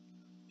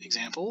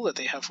example that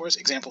they have for us,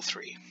 example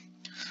 3.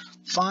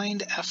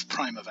 Find f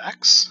prime of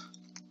x,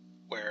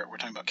 where we're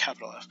talking about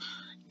capital F,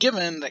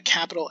 given that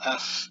capital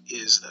F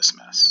is this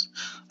mess.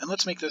 And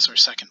let's make this our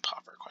second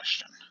popper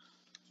question.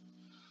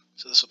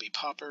 So this will be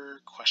popper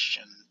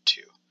question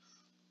 2.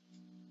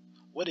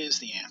 What is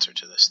the answer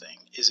to this thing?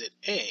 Is it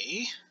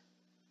A,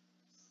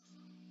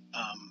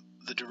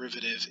 the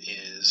derivative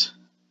is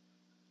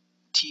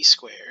t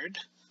squared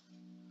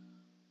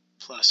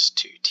plus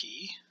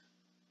 2t?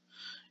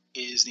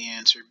 Is the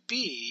answer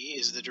B,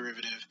 is the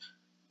derivative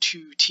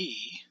 2t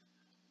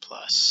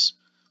plus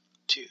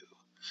 2?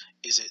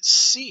 Is it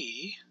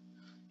C,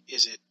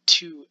 is it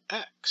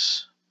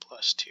 2x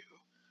plus 2?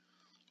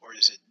 Or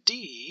is it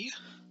D,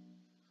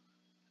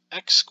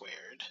 x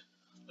squared?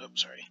 Oh,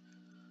 sorry.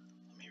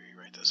 Let me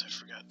rewrite this. I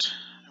forgot.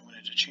 I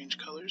wanted to change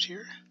colors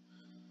here.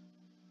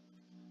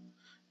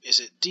 Is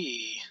it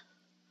D,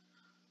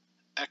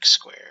 x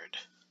squared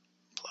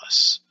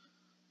plus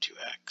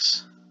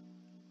 2x?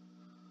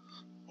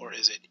 Or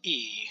is it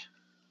E,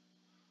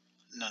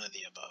 none of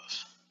the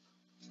above?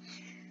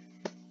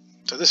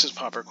 So this is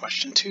popper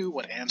question 2.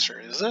 What answer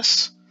is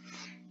this?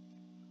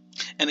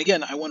 And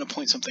again, I want to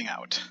point something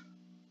out.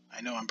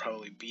 I know I'm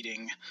probably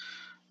beating,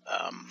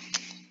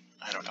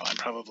 I don't know, I'm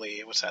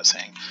probably, what's that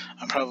saying?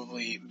 I'm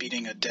probably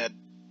beating a dead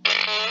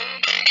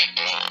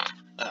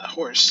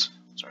horse,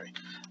 sorry.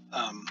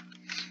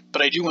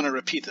 But I do want to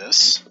repeat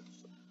this.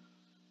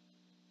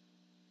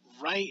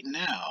 Right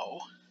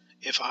now,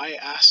 if I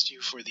asked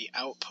you for the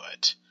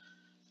output,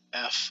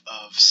 f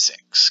of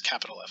 6,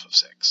 capital F of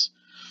 6,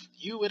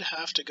 you would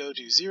have to go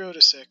do 0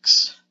 to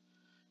 6,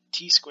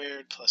 t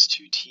squared plus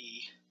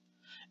 2t,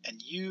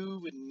 and you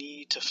would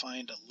need to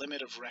find a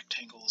limit of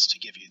rectangles to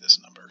give you this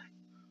number.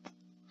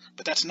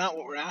 But that's not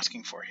what we're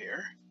asking for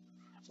here.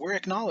 We're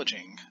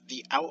acknowledging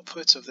the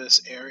outputs of this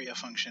area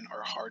function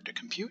are hard to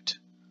compute.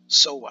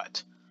 So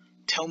what?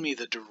 Tell me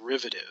the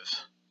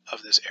derivative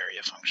of this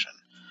area function.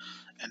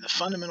 And the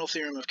fundamental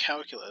theorem of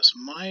calculus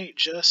might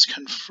just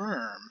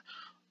confirm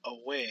a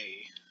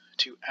way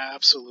to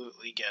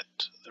absolutely get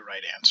the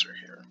right answer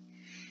here.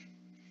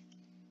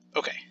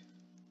 Okay.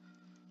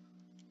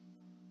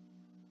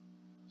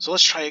 So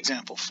let's try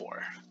example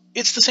 4.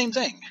 It's the same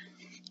thing.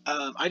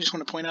 I just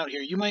want to point out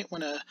here, you might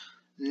want to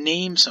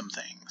name some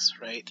things,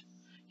 right?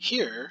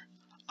 Here,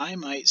 I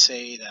might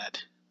say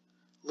that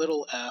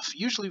little f,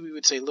 usually we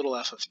would say little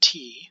f of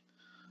t.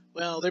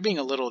 Well, they're being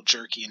a little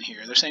jerky in here.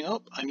 They're saying,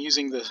 oh, I'm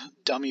using the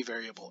dummy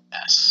variable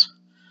s.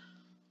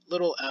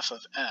 Little f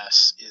of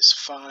s is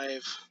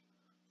 5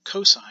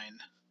 cosine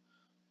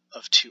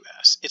of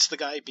 2s. It's the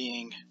guy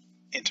being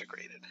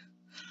integrated.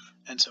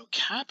 And so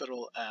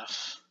capital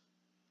F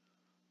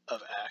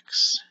of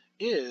x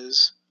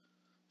is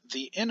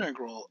the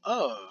integral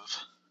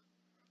of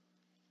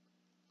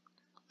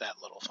that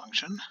little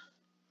function.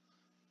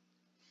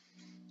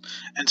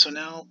 And so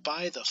now,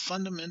 by the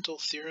fundamental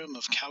theorem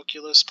of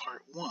calculus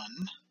part 1,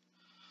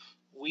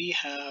 we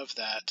have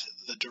that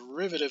the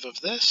derivative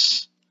of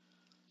this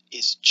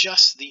is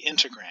just the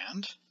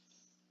integrand,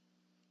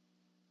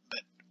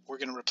 but we're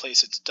going to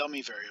replace its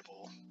dummy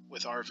variable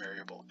with our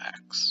variable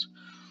x.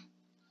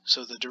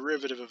 So the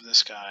derivative of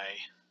this guy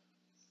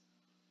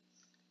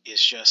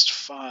is just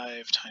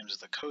 5 times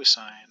the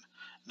cosine,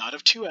 not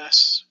of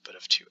 2s, but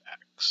of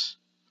 2x.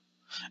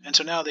 And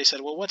so now they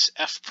said, well, what's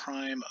f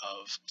prime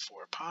of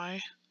 4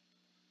 pi?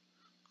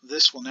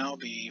 This will now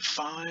be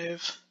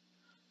 5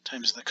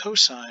 times the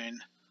cosine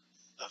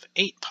of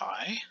 8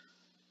 pi,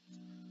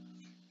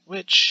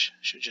 which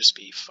should just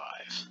be 5.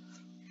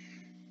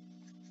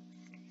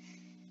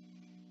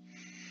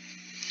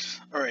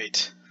 All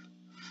right,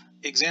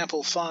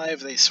 example 5,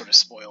 they sort of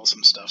spoil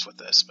some stuff with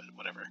this, but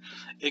whatever.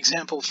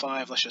 Example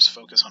 5, let's just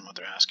focus on what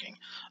they're asking.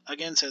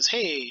 Again, says,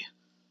 hey,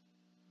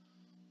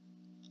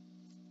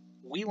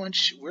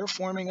 we're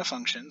forming a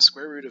function,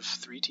 square root of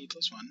 3t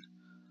plus 1.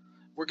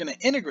 We're going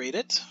to integrate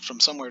it from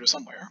somewhere to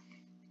somewhere,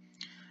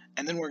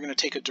 and then we're going to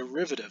take a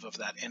derivative of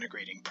that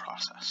integrating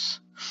process.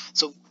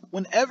 So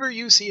whenever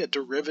you see a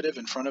derivative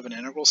in front of an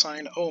integral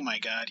sign, oh my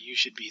god, you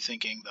should be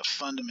thinking the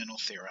fundamental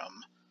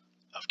theorem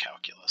of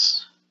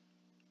calculus.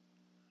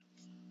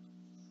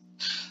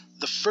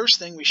 The first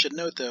thing we should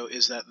note, though,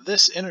 is that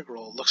this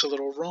integral looks a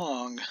little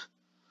wrong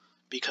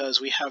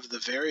because we have the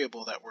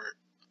variable that we're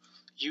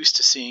used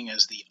to seeing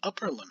as the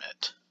upper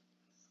limit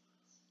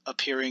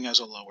appearing as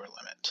a lower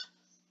limit.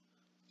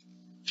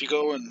 If you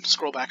go and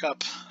scroll back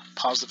up,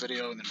 pause the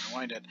video, and then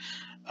rewind it,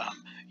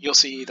 you'll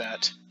see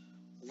that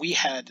we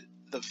had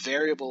the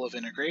variable of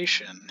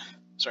integration,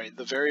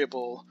 the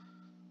variable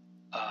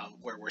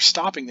where we're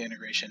stopping the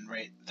integration,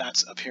 right,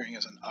 that's appearing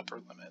as an upper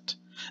limit.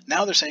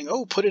 Now they're saying,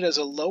 oh, put it as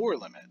a lower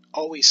limit.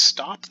 Always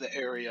stop the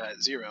area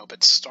at 0,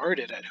 but start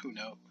it at who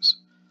knows.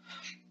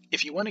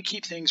 If you want to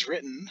keep things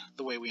written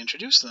the way we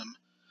introduce them,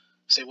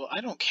 say, well,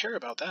 I don't care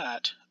about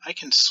that. I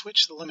can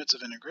switch the limits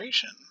of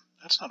integration.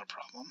 That's not a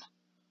problem.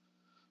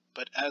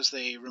 But as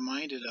they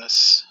reminded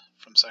us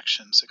from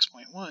section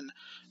 6.1,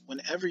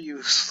 whenever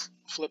you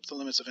flip the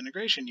limits of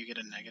integration, you get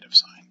a negative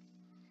sign.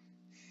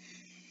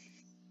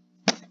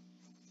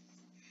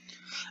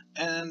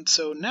 And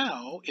so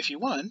now, if you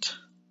want,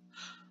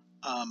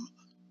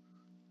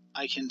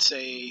 I can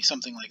say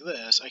something like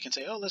this. I can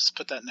say, oh, let's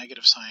put that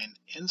negative sign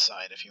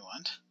inside if you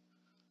want.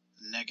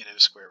 Negative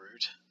square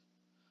root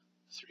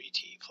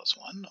 3t plus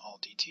 1, all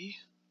dt.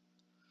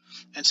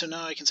 And so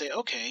now I can say,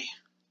 okay,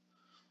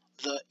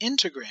 the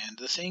integrand,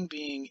 the thing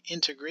being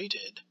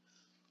integrated,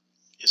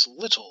 is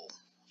little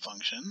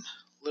function,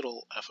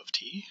 little f of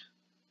t.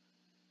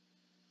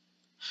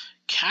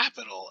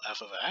 Capital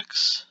F of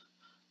x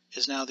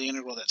is now the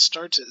integral that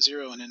starts at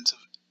 0 and ends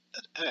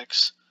at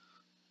x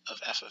of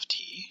f of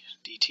t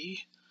dt.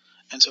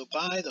 And so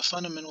by the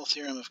fundamental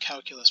theorem of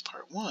calculus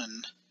part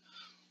 1,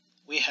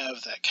 we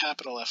have that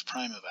capital F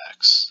prime of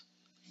x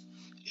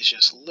is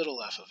just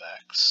little f of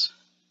x.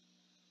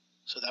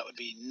 So that would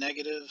be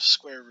negative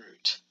square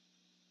root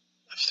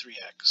of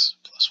 3x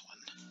plus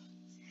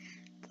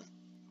 1.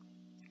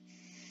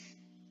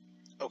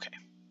 Okay.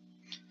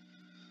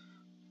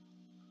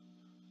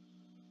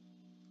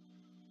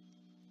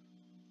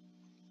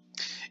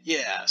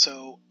 Yeah,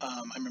 so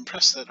I'm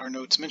impressed that our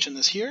notes mention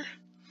this here.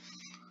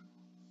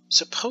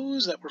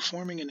 Suppose that we're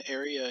forming an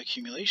area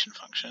accumulation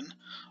function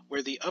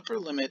where the upper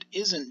limit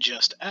isn't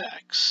just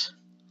x,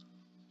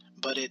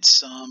 but it's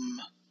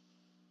some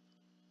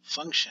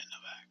function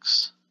of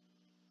x.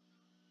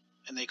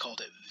 And they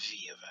called it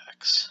v of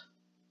x.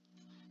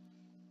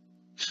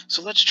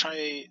 So let's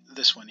try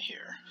this one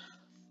here.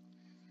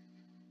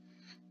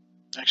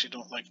 I actually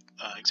don't like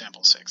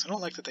example 6. I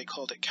don't like that they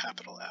called it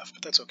capital F,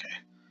 but that's okay.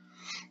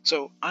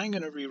 So I'm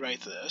going to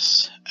rewrite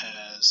this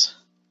as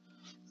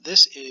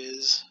this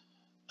is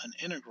an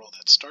integral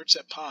that starts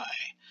at pi,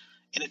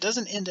 and it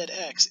doesn't end at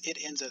x, it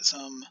ends at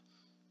some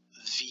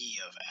v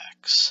of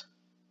x.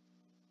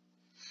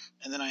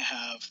 And then I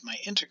have my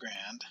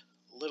integrand,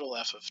 little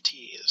f of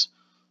t, is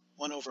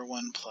 1 over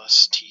 1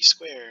 plus t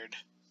squared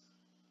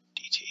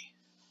dt.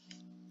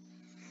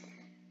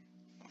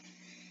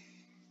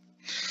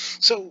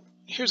 So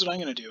here's what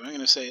I'm going to do. I'm going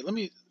to say,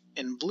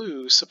 in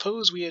blue,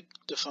 suppose we had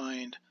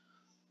defined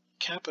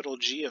capital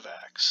G of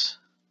x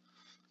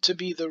to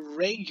be the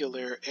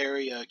regular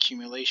area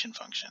accumulation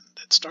function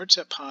that starts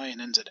at pi and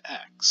ends at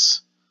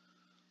x.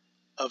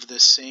 of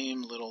this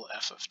same little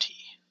f of t.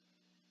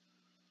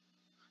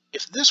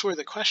 If this were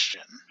the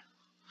question,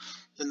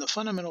 then the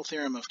fundamental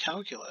theorem of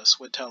calculus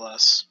would tell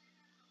us,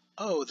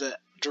 oh, the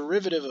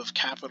derivative of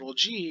capital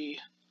G,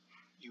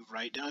 you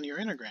write down your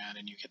integrand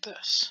and you get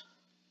this.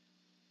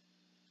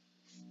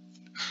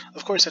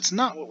 Of course, that's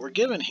not what we're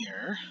given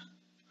here.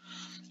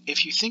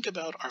 If you think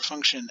about our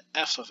function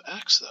f of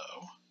x,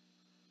 though,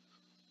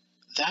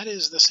 that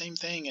is the same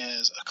thing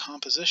as a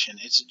composition.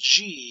 It's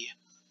g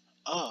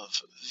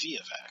of v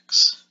of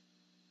x,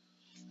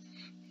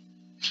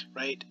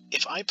 right?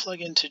 If I plug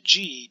into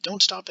g,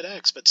 don't stop at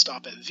x, but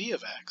stop at v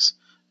of x.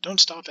 Don't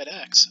stop at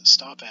x,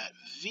 stop at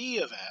v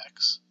of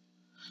x.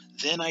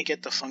 Then I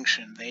get the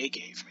function they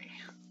gave me.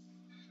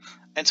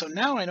 And so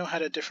now I know how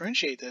to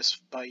differentiate this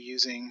by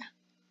using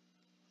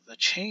the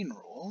chain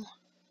rule.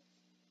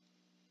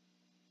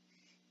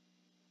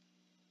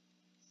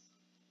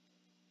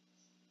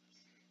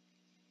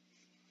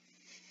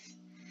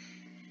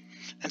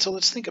 And so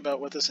let's think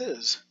about what this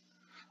is.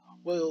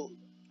 Well,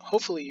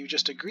 hopefully you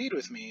just agreed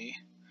with me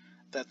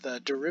that the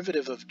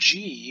derivative of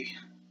g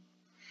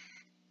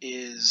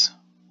is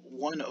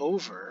 1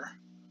 over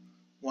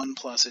 1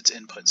 plus its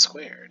input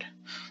squared.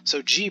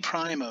 So g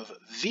prime of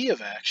v of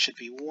x should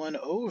be 1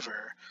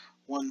 over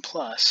 1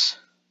 plus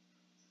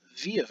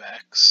v of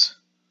x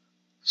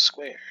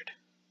squared.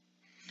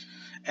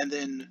 And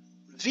then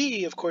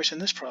v, of course, in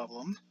this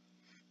problem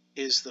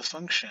is the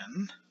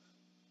function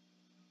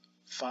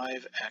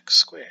 5x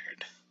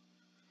squared.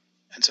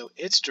 And so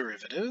its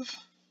derivative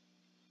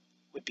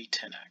would be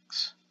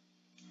 10x.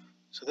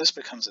 So this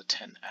becomes a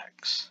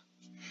 10x.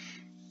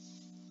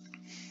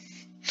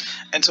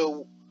 And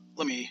so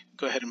let me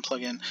go ahead and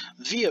plug in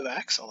v of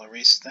x. I'll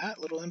erase that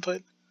little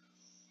input.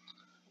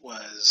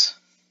 Was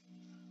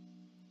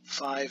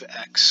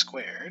 5x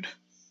squared.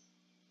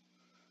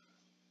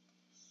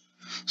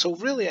 So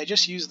really, I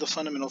just used the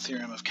fundamental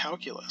theorem of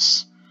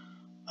calculus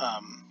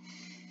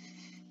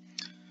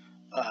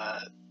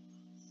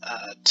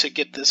to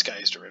get this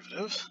guy's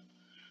derivative,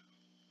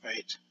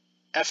 right?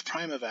 F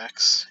prime of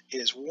x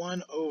is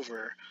 1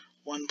 over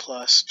 1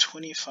 plus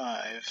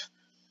 25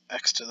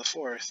 x to the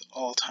fourth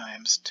all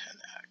times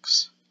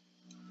 10x.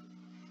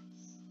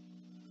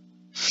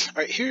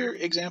 All right, here,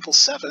 example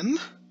 7,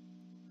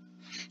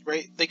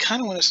 right? They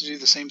kind of want us to do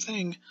the same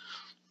thing,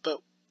 but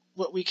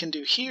what we can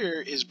do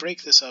here is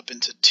break this up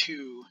into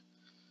two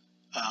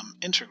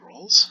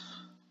integrals.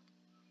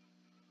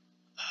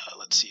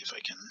 Let's see if I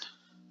can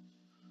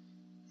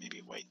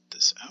maybe white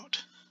this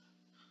out.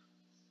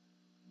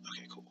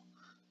 Okay, cool.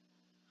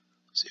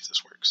 Let's see if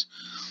this works.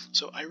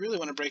 So I really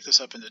want to break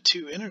this up into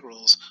two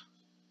integrals.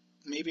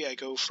 Maybe I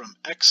go from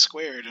x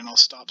squared and I'll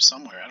stop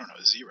somewhere, I don't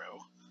know, 0,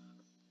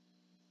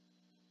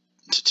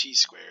 to t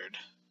squared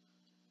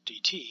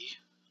dt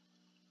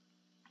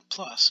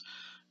plus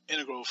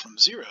integral from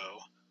 0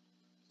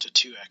 to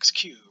 2x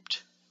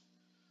cubed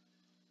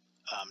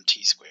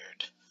t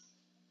squared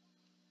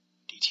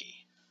dt.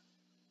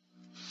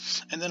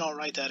 And then I'll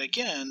write that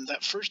again.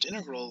 That first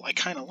integral I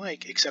kind of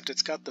like, except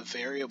it's got the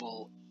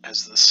variable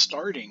as the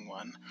starting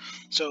one.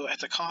 So at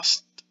the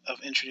cost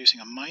of introducing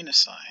a minus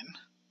sign,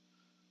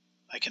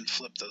 I can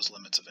flip those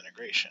limits of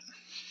integration.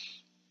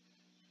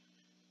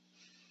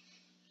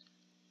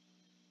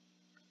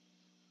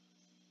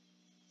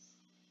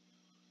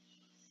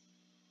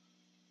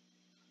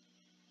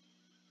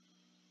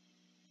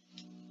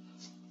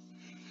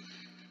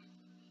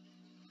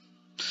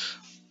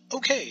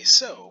 Okay,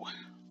 so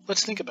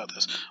let's think about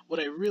this. What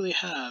I really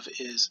have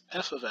is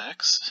f of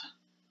x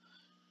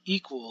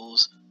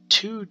equals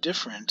two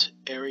different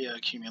area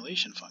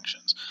accumulation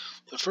functions.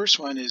 The first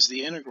one is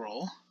the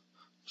integral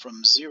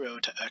from 0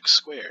 to x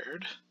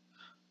squared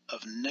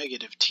of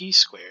negative t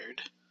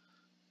squared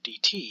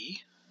dt,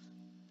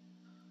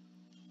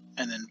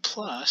 and then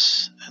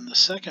plus, and the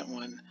second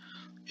one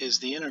is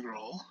the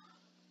integral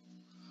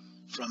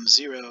from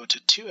 0 to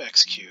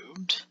 2x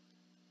cubed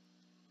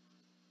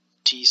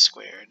t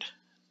squared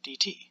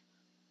dt.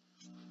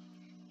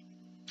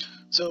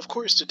 So of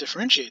course, to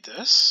differentiate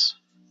this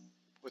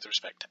with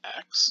respect to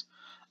x,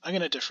 I'm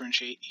going to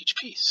differentiate each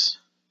piece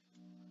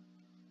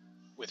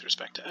with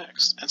respect to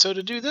x. And so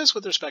to do this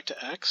with respect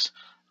to x,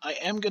 I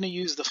am going to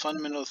use the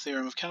fundamental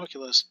theorem of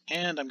calculus,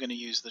 and I'm going to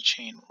use the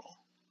chain rule.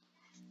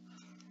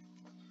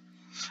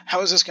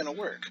 How is this going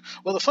to work?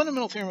 Well, the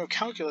fundamental theorem of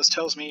calculus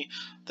tells me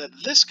that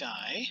this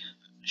guy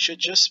should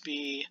just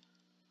be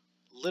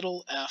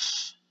little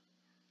f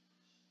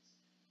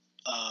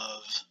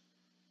of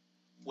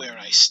where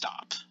I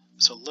stop.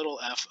 So little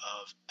f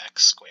of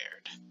x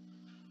squared.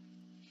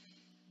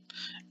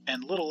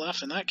 And little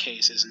f in that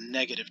case is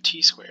negative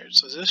t squared.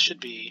 So this should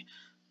be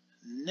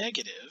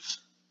negative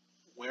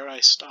where I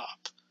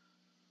stop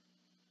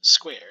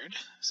squared,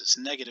 because it's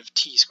negative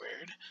t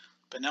squared,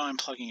 but now I'm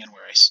plugging in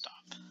where I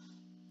stop.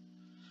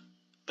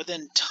 But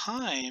then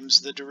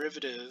times the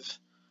derivative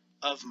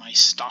of my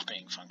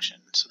stopping function,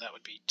 so that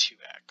would be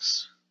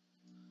 2x.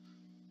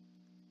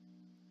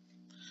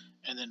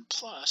 And then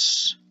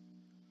plus,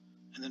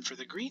 and then for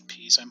the green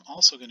piece, I'm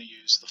also going to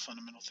use the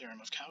fundamental theorem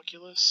of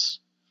calculus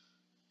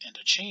and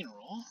a chain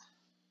rule.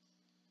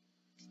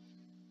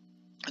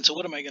 And so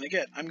what am I going to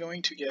get? I'm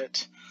going to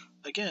get,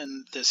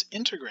 again, this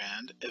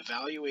integrand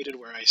evaluated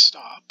where I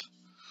stop.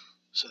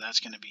 So that's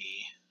going to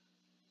be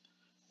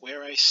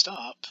where I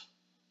stop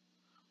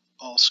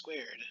all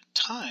squared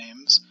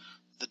times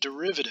the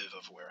derivative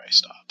of where I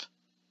stop.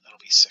 That'll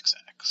be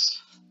 6x.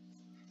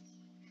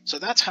 So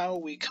that's how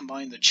we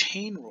combine the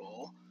chain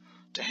rule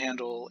to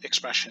handle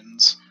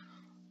expressions,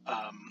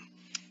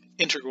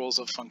 integrals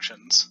of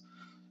functions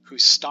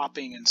whose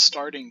stopping and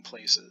starting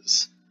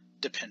places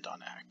depend on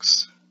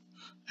x.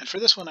 And for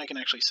this one, I can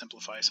actually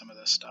simplify some of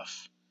this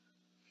stuff.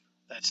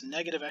 That's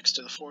negative x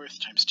to the fourth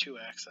times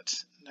 2x.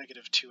 That's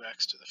negative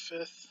 2x to the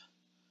fifth.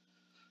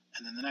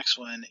 And then the next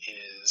one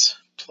is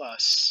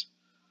plus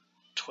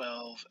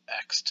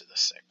 12x to the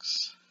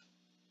sixth.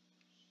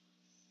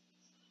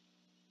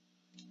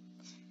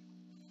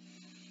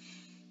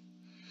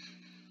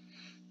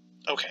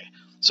 Okay,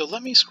 so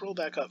let me scroll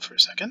back up for a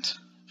second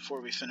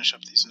before we finish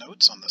up these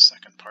notes on the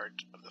second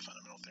part of the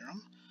fundamental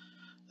theorem.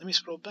 Let me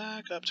scroll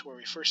back up to where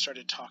we first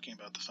started talking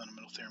about the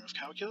fundamental theorem of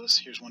calculus.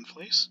 Here's one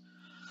place.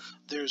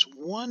 There's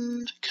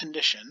one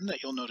condition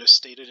that you'll notice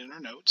stated in our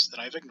notes that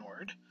I've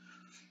ignored.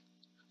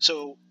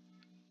 So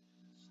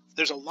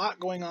there's a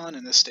lot going on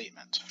in this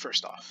statement,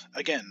 first off.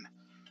 Again,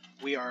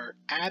 we are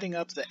adding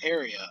up the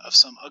area of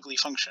some ugly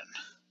function,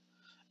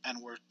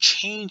 and we're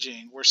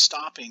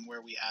stopping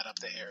where we add up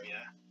the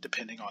area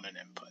depending on an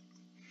input.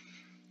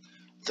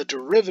 The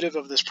derivative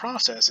of this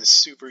process is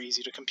super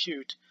easy to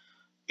compute.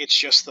 It's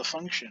just the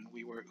function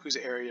whose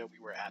area we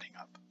were adding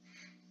up.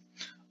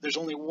 There's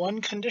only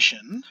one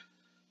condition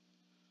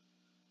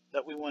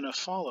that we want to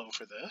follow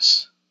for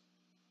this.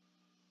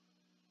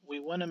 We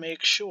want to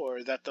make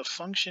sure that the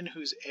function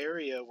whose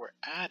area we're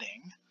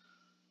adding,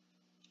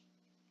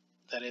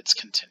 that it's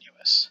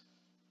continuous.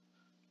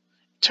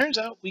 Turns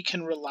out we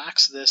can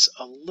relax this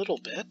a little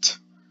bit,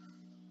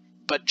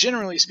 but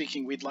generally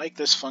speaking, we'd like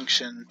this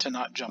function to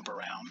not jump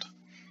around.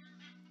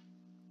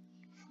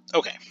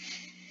 Okay.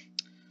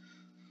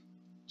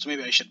 So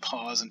maybe I should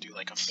pause and do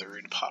like a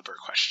third Popper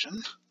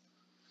question.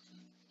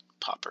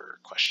 Popper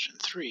question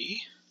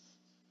 3.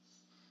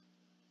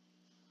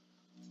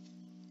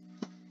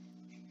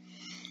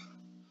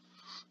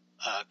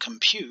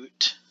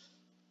 Compute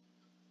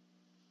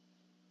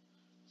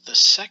the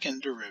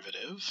second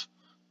derivative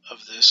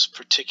of this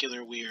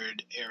particular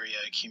weird area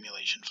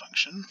accumulation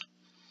function.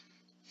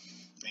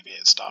 Maybe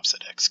it stops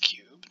at x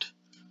cubed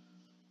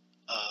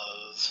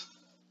of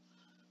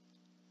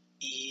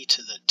e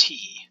to the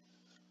t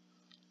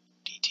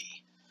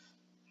dt.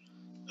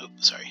 Oh,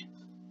 sorry.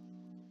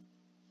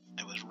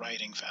 I was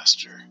writing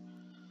faster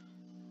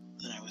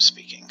than I was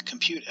speaking.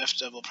 Compute f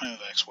double prime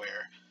of x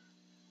where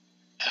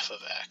f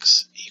of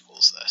x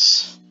equals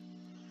this.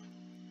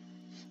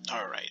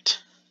 All right.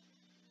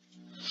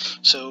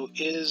 So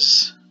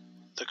is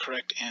the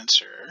correct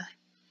answer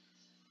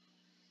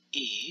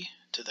e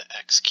to the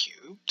x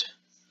cubed?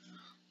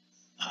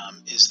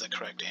 Is the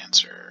correct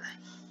answer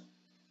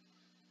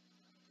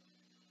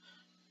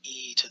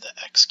e to the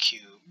x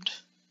cubed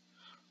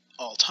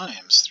all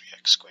times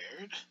 3x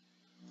squared?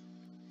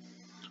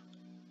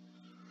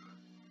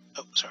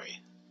 Oh, sorry.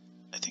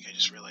 I think I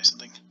just realized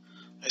something.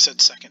 I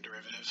said second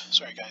derivative.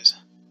 Sorry, guys.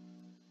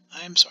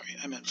 I'm sorry.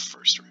 I meant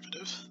first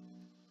derivative.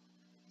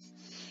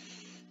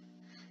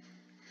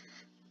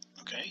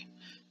 Okay.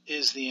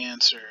 Is the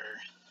answer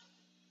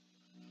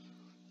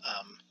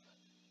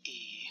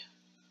e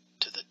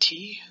to the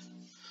t?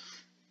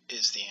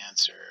 Is the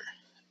answer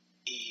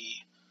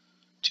e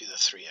to the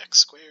 3x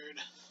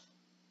squared?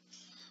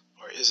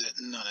 Or is it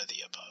none of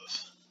the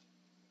above?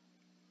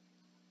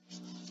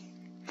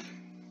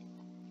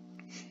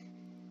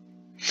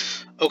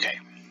 Okay,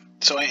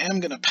 so I am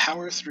going to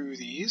power through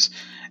these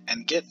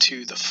and get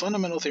to the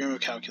fundamental theorem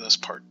of calculus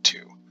part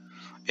 2.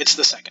 It's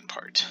the second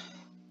part.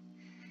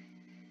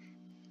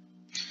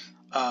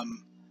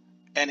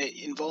 And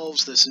it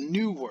involves this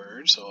new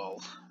word, so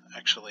I'll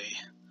actually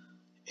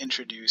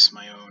introduce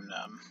my own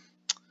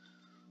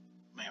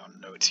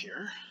notes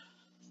here.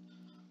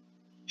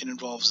 It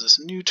involves this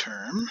new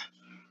term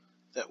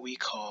that we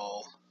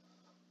call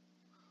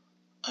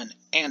an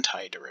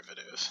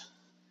antiderivative.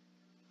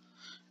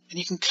 And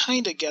you can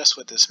kind of guess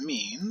what this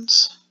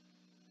means.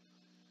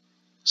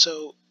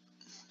 So,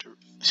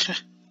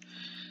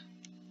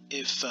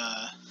 if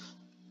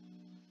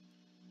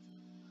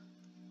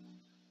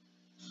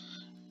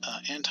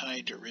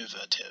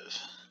antiderivative,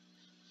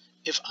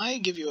 if I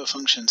give you a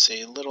function,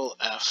 say little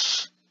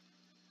f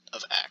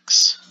of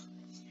x,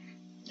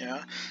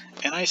 yeah,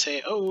 and I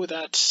say, oh,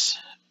 that's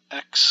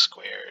x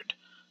squared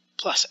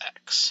plus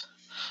x,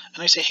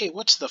 and I say, hey,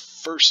 what's the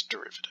first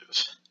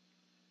derivative?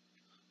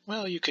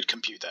 Well, you could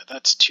compute that.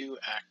 That's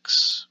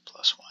 2x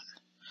plus 1.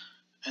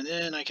 And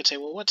then I could say,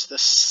 well, what's the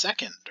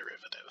second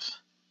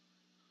derivative?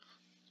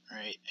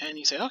 Right? And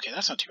you say, okay,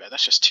 that's not too bad.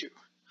 That's just 2.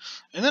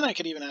 And then I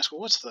could even ask, well,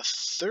 what's the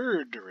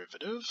third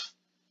derivative?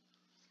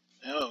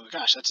 Oh,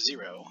 gosh, that's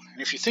 0.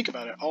 And if you think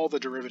about it, all the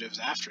derivatives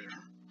after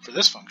for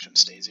this function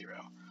stay 0.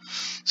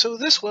 So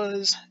this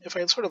was, if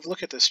I sort of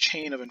look at this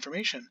chain of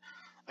information,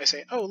 I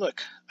say, oh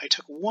look, I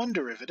took one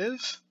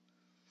derivative,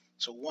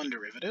 so one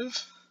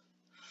derivative,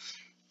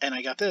 and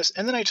I got this,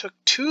 and then I took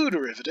two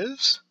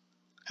derivatives,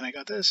 and I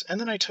got this, and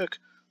then I took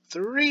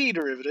three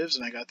derivatives,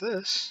 and I got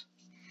this.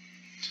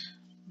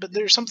 But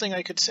there's something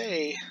I could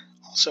say,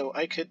 also,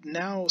 I could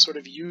now sort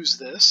of use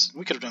this,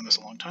 we could have done this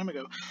a long time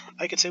ago,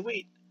 I could say,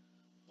 wait,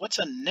 what's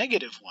a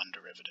negative one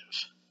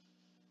derivative?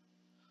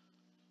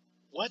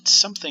 What's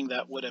something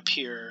that would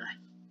appear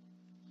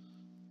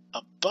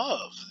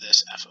above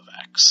this f of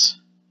x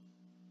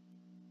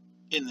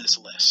in this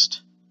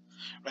list?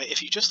 Right?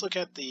 If you just look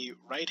at the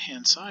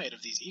right-hand side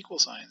of these equal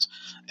signs,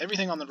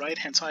 everything on the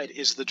right-hand side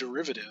is the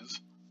derivative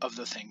of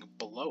the thing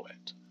below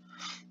it.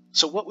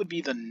 So what would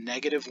be the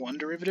negative one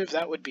derivative?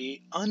 That would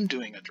be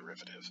undoing a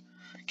derivative.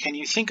 Can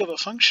you think of a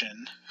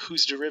function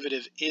whose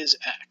derivative is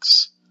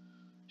x?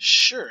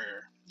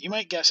 Sure, you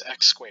might guess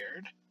x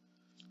squared,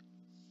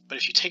 but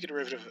if you take a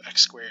derivative of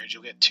x squared,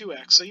 you'll get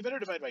 2x, so you better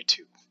divide by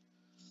 2.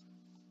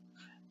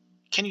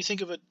 Can you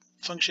think of a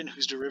function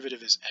whose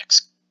derivative is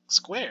x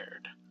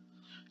squared?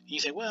 You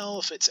say, well,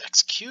 if it's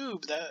x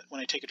cubed, that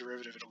when I take a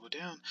derivative, it'll go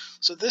down.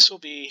 So this will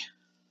be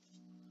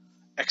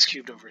x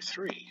cubed over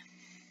 3.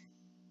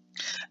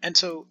 And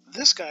so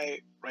this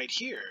guy right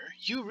here,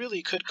 you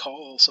really could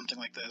call something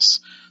like this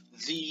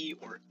the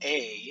or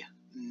a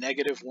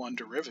negative one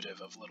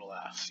derivative of little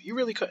f. You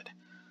really could.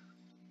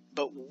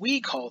 But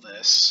we call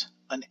this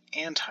an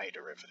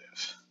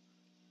antiderivative.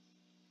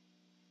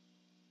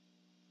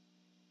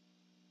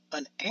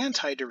 An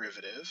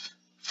antiderivative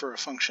for a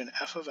function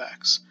f of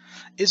x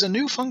is a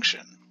new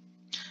function.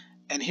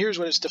 And here's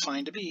what it's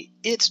defined to be.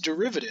 Its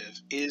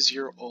derivative is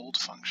your old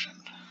function.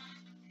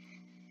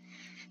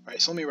 All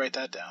right, so let me write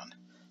that down.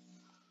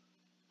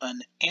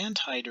 An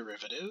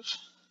antiderivative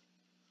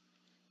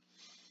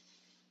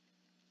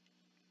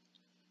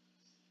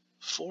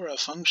for a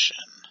function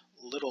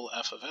little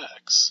f of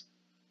x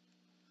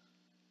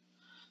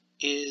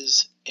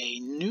is a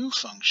new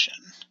function,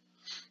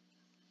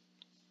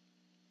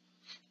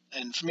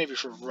 and maybe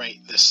for right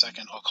this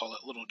second I'll call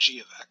it little g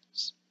of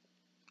x,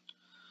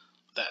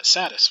 that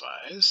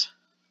satisfies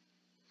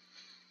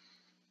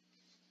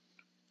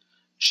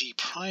g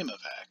prime of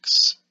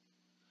x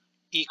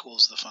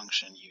equals the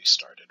function you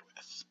started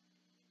with.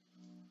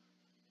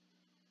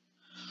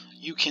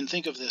 You can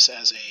think of this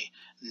as a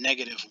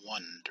negative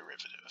one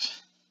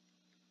derivative.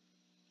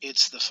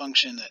 It's the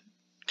function that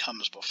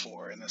comes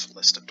before in this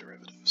list of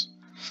derivatives.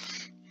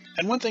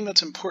 And one thing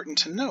that's important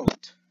to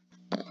note,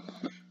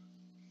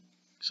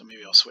 so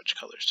maybe I'll switch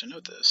colors to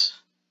note this,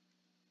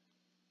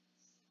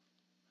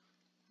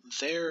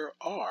 there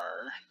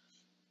are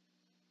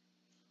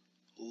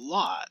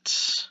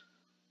lots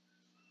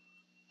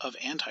of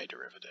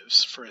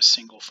antiderivatives for a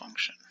single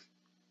function.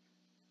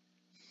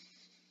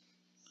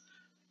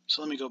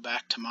 So let me go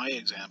back to my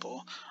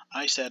example.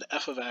 I said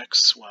f of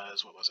x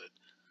was, what was it?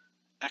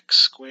 X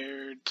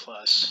squared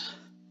plus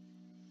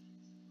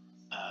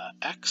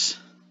x.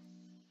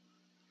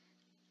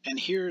 And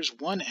here's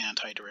one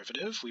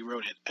antiderivative. We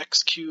wrote it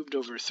x cubed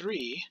over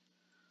 3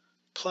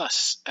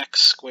 plus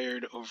x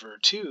squared over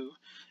 2.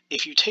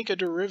 If you take a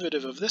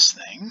derivative of this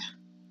thing,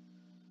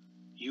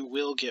 you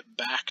will get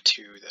back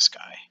to this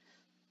guy.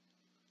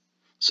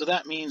 So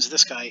that means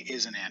this guy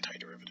is an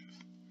antiderivative.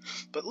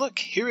 But look,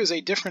 here is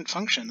a different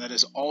function that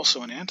is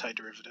also an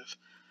antiderivative.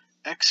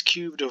 X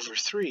cubed over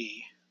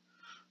 3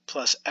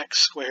 plus x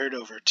squared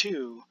over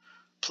 2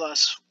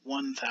 plus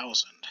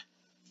 1000.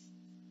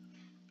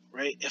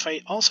 Right? If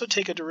I also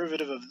take a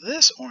derivative of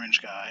this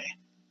orange guy,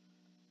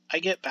 I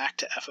get back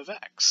to f of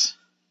x.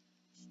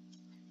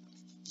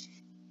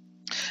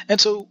 And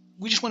so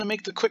we just want to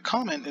make the quick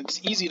comment, and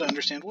it's easy to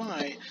understand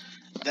why,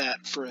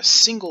 that for a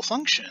single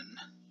function,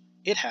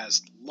 it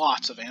has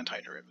lots of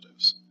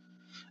antiderivatives.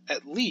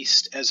 At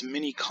least as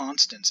many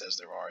constants as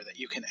there are that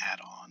you can add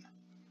on.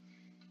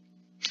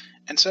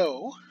 And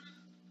so,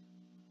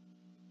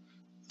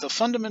 the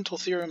fundamental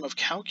theorem of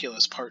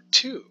calculus part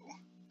 2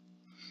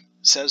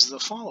 says the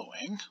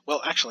following.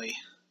 Well, actually,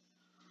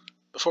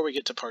 before we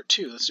get to part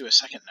 2, let's do a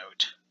second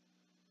note.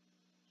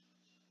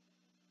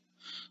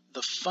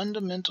 The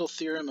fundamental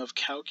theorem of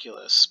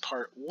calculus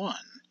part 1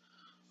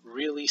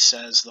 really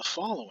says the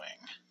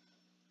following.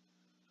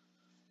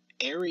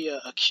 Area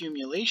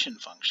accumulation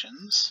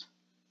functions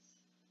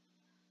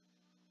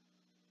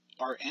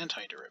are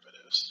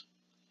antiderivatives.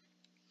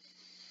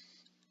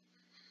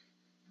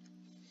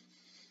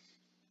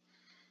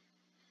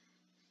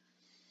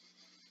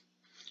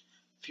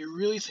 If you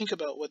really think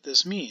about what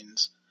this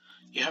means,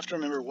 you have to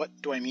remember, what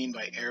do I mean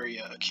by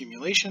area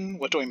accumulation?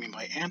 What do I mean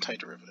by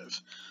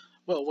antiderivative?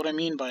 Well, what I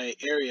mean by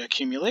area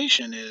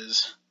accumulation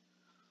is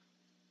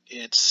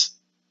it's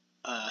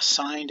a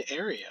signed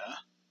area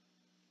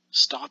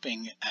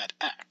stopping at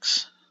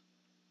x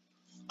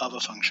of a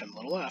function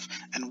little f.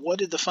 And what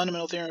did the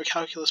fundamental theorem of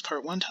calculus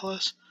part 1 tell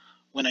us?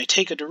 When I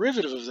take a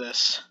derivative of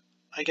this,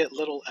 I get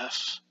little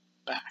f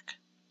back.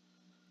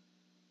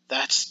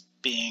 That's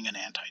being an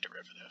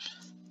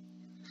antiderivative.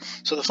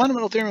 So the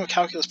fundamental theorem of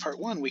calculus part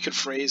 1 we could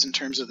phrase in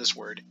terms of this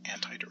word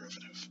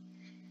antiderivative.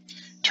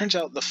 Turns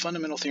out the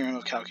fundamental theorem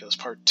of calculus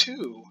part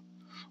 2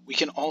 we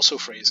can also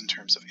phrase in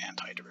terms of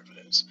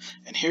antiderivatives.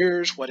 And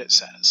here's what it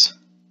says.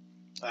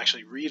 I'll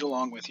actually read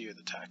along with you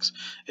the text.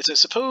 It says,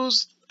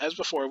 suppose, as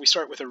before, we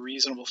start with a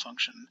reasonable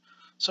function,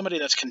 somebody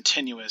that's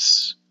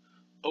continuous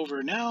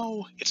over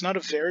now, it's not a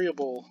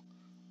variable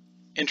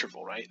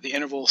interval, right? The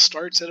interval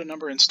starts at a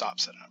number and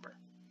stops at a number.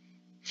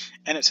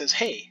 And it says,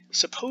 hey,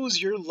 suppose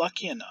you're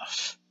lucky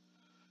enough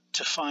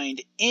to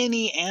find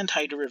any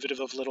antiderivative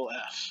of little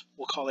f.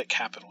 We'll call it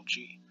capital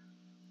G.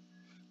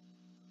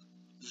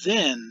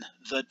 Then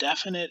the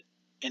definite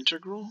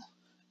integral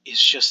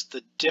is just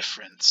the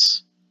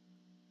difference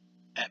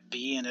at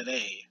b and at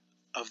a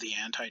of the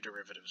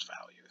antiderivative's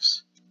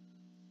values.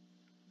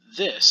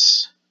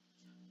 This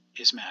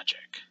is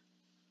magic.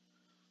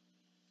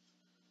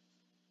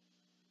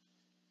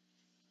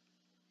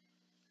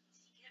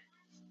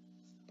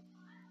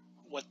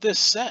 What this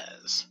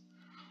says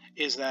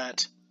is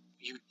that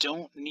you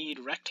don't need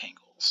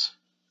rectangles.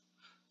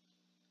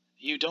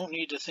 You don't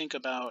need to think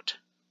about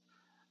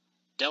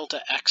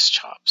delta x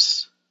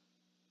chops.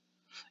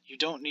 You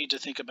don't need to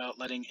think about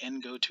letting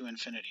n go to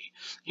infinity.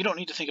 You don't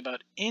need to think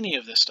about any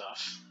of this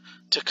stuff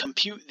to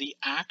compute the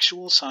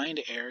actual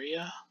signed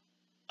area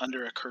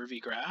under a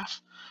curvy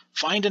graph.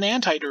 Find an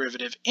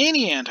antiderivative,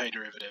 any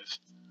antiderivative,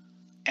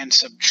 and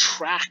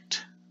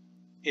subtract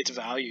its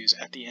values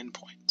at the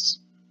endpoints.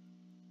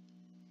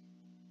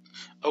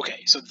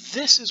 Okay, so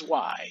this is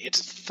why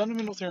it's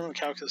fundamental theorem of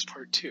calculus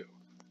part 2.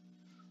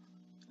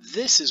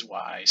 This is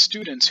why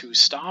students who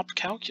stop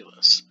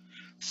calculus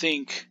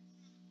think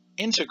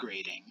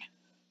integrating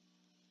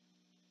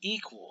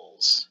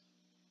equals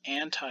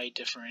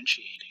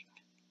anti-differentiating,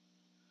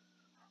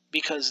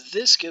 because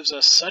this gives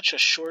us such a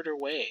shorter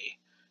way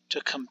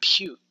to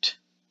compute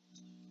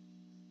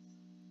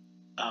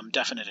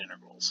definite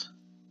integrals.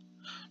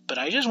 But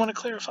I just want to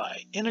clarify,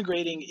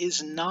 integrating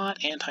is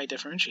not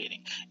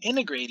anti-differentiating.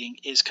 Integrating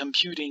is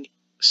computing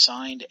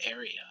signed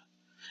area.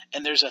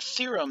 And there's a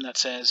theorem that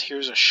says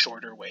here's a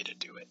shorter way to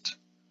do it.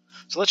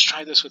 So let's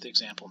try this with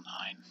example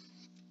 9.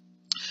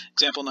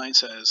 Example 9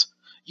 says,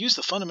 use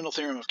the fundamental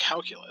theorem of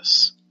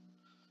calculus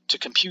to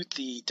compute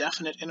the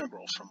definite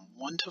integral from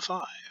 1 to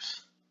 5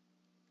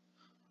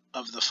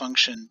 of the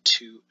function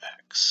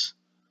 2x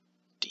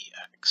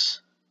dx.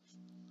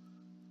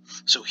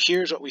 So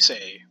here's what we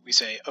say. We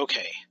say,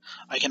 okay,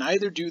 I can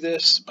either do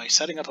this by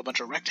setting up a bunch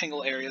of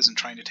rectangle areas and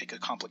trying to take a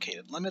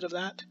complicated limit of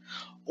that,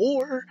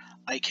 or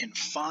I can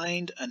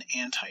find an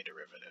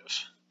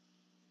antiderivative.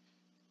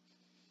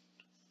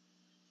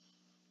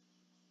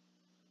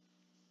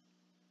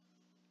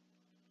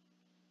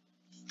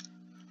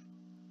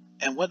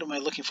 And what am I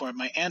looking for?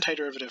 My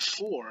antiderivative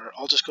for,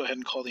 I'll just go ahead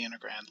and call the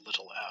integrand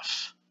little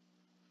f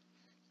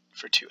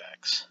for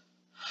 2x.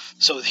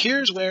 So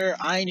here's where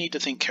I need to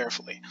think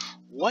carefully.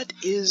 What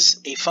is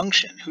a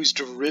function whose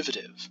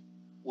derivative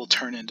will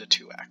turn into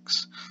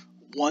 2x?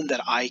 One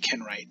that I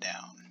can write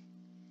down.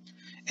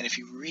 And if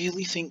you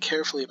really think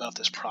carefully about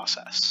this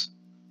process,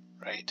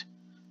 right,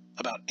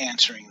 about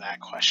answering that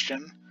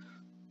question,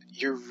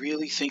 you're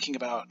really thinking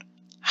about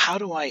how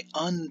do I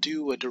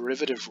undo a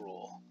derivative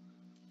rule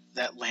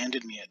that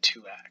landed me at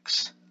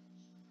 2x?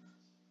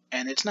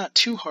 And it's not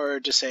too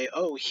hard to say,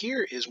 oh,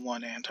 here is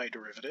one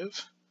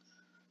antiderivative.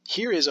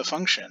 Here is a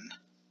function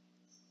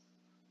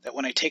that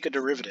when I take a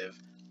derivative,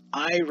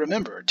 I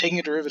remember taking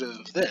a derivative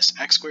of this,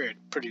 x squared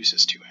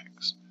produces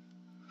 2x.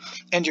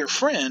 And your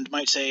friend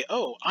might say,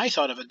 oh, I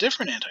thought of a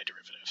different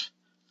antiderivative.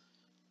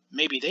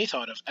 Maybe they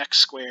thought of x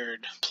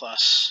squared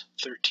plus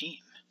 13.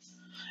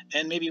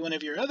 And maybe one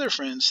of your other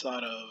friends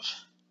thought of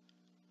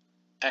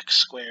x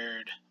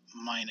squared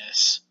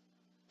minus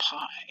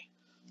pi.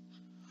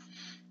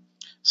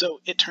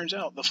 So it turns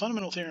out the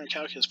fundamental theorem of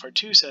calculus part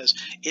 2 says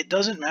it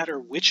doesn't matter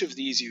which of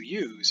these you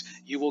use,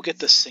 you will get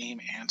the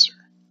same answer,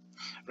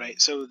 right?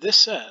 So this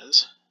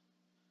says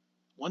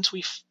once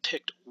we've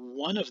picked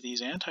one of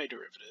these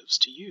antiderivatives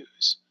to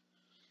use,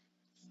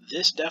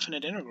 this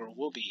definite integral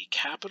will be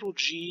capital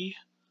G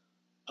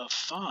of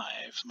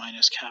 5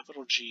 minus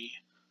capital G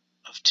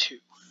of 2.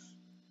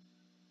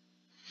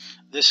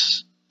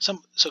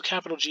 So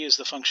capital G is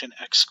the function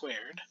x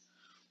squared.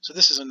 So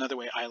this is another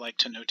way I like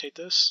to notate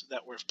this,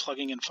 that we're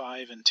plugging in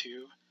 5 and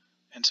 2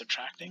 and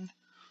subtracting.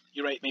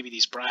 You write maybe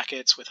these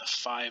brackets with a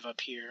 5 up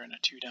here and a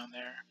 2 down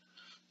there.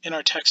 In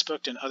our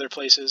textbook and other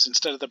places,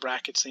 instead of the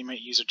brackets, they might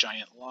use a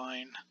giant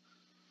line.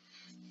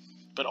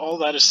 But all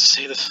that is to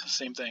say the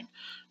same thing.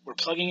 We're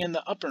plugging in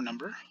the upper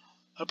number,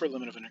 upper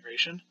limit of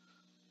integration.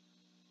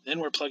 Then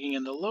we're plugging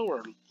in the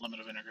lower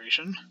limit of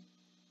integration.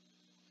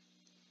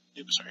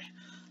 Oops, sorry.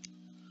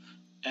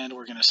 And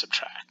we're going to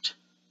subtract.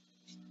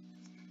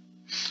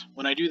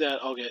 When I do that,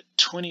 I'll get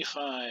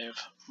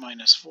 25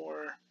 minus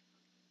 4,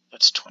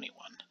 that's 21.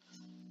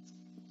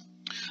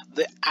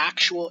 The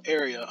actual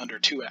area under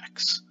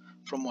 2x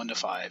from 1 to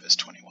 5 is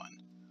 21.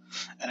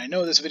 And I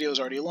know this video is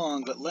already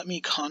long, but let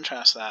me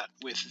contrast that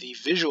with the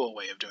visual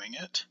way of doing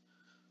it.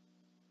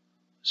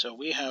 So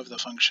we have the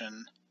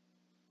function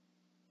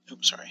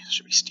oops, sorry, it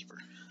should be steeper.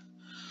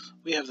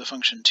 We have the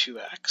function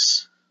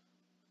 2x,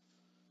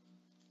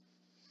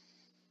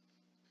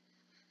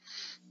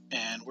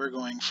 and we're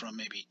going from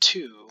maybe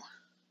 2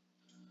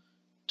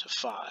 to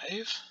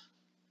 5.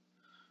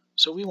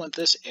 So we want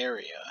this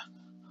area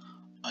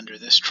under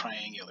this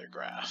triangular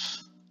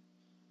graph.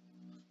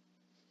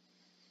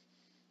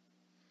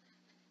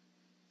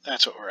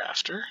 That's what we're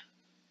after.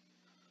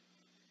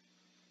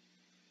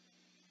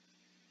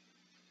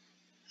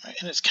 Right,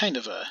 and it's kind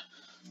of a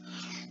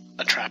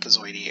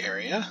trapezoidy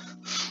area,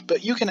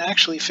 but you can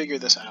actually figure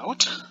this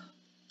out.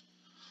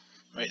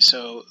 Right,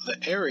 so the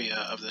area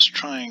of this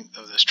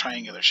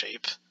triangular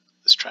shape,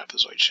 this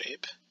trapezoid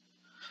shape,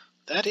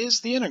 that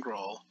is the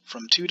integral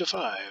from 2 to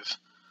 5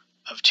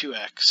 of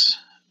 2x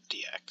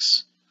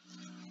dx.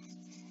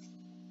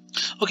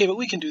 Okay, but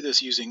we can do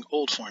this using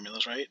old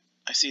formulas, right?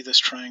 I see this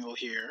triangle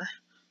here,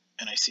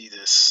 and I see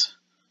this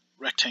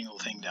rectangle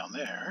thing down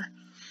there.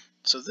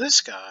 So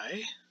this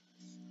guy,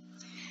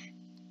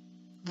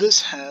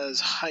 this has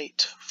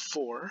height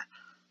 4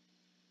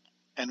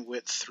 and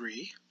width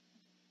 3,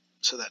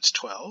 so that's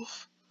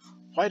 12.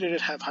 Why did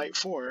it have height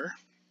 4?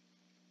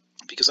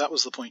 Because that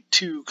was the point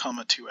 2,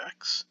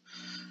 2x.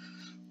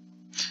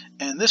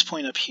 And this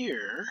point up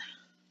here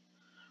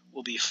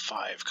will be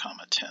 5,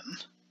 10.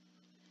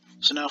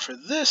 So now for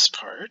this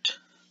part,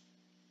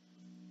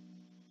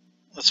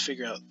 let's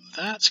figure out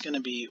that's going to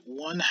be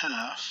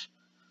 1/2.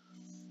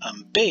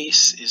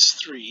 Base is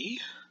 3,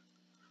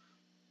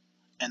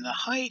 and the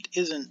height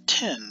isn't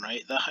 10,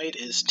 right? The height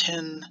is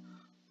 10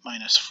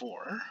 minus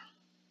 4.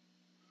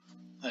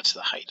 That's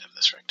the height of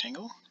this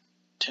rectangle.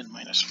 10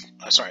 minus,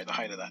 sorry, the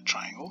height of that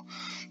triangle.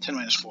 10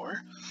 minus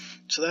 4.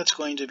 So that's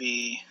going to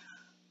be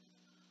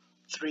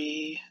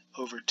 3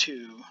 over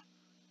 2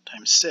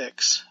 times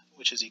 6,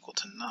 which is equal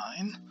to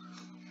 9.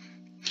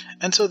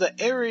 And so the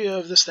area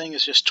of this thing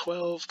is just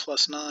 12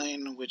 plus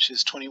 9, which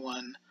is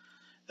 21.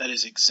 That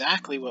is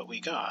exactly what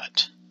we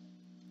got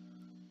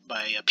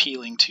by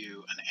appealing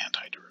to an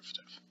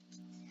antiderivative.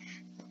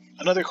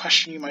 Another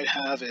question you might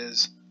have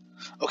is,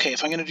 okay,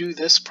 if I'm going to do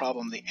this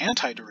problem the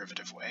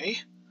antiderivative way,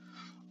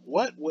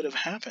 what would have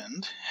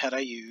happened had I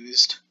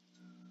used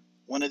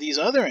one of these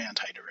other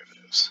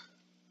antiderivatives?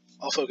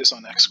 I'll focus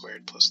on x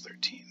squared plus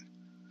 13.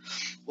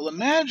 Well,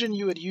 imagine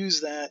you would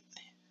use that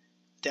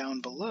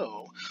down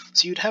below,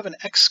 so you'd have an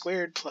x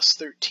squared plus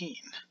 13,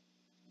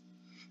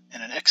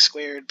 and an x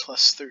squared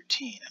plus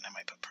 13, and I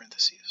might put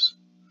parentheses.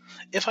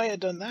 If I had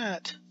done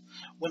that,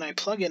 when I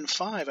plug in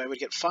 5, I would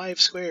get 5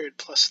 squared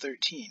plus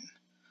 13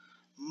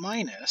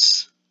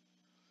 minus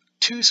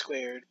 2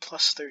 squared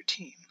plus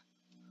 13.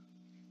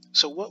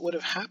 So what would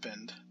have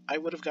happened? I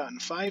would have gotten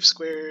 5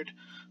 squared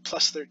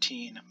plus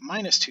 13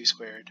 minus 2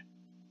 squared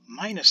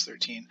minus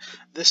 13.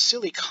 This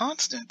silly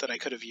constant that I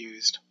could have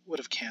used would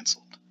have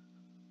canceled,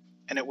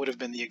 and it would have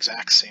been the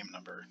exact same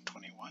number,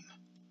 21.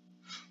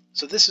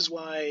 So this is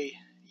why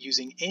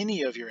using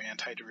any of your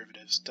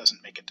antiderivatives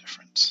doesn't make a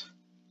difference.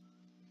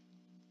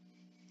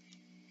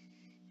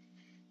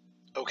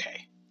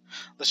 Okay,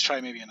 let's try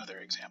maybe another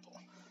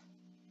example.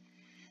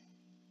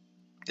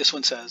 This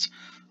one says,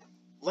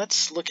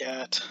 let's look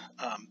at,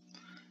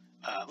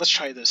 let's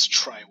try this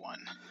try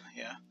one,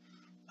 yeah?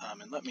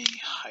 And let me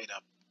hide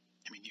up,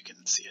 I mean, you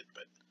can see it,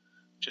 but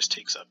it just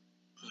takes up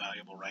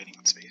valuable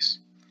writing space.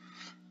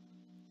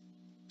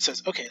 It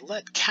says, okay,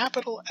 let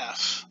capital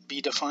F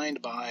be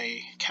defined by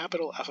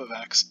capital F of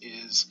x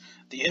is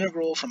the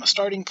integral from a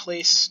starting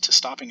place to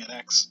stopping at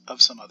x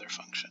of some other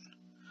function.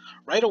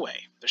 Right away,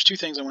 there's two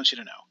things I want you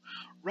to know.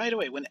 Right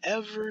away,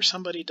 whenever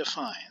somebody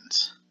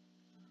defines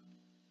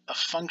a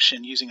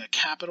function using a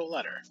capital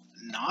letter,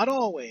 not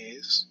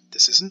always,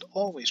 this isn't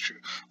always true,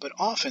 but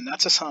often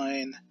that's a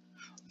sign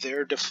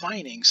they're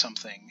defining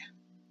something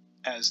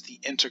as the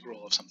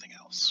integral of something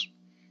else.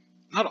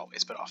 Not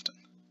always, but often.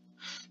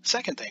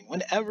 Second thing,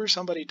 whenever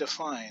somebody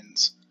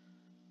defines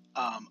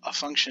a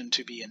function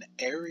to be an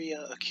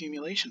area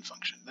accumulation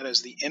function, that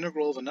is the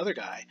integral of another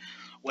guy,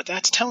 what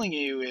that's telling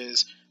you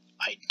is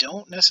I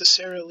don't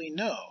necessarily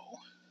know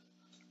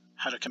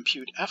how to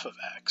compute f of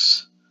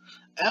x.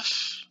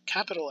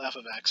 Capital F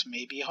of x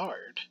may be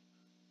hard,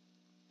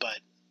 but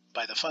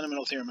by the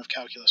fundamental theorem of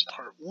calculus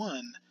part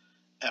 1,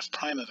 f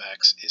prime of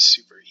x is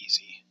super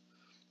easy.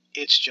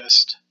 It's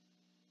just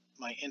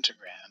my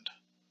integrand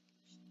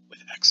with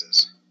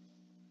x's.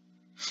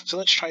 So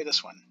let's try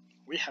this one.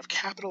 We have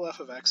capital F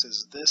of x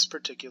is this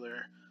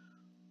particular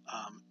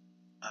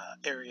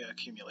area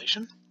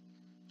accumulation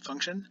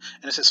function,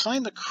 and it says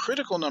find the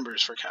critical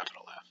numbers for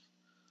capital F.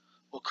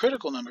 Well,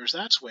 critical numbers,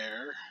 that's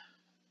where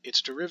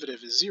its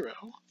derivative is 0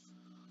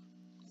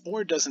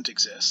 or doesn't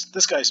exist.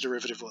 This guy's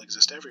derivative will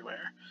exist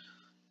everywhere.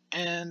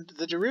 And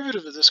the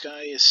derivative of this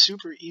guy is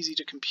super easy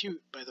to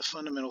compute by the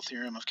fundamental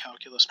theorem of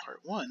calculus part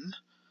 1,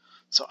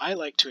 so I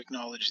like to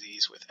acknowledge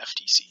these with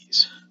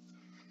FTCs.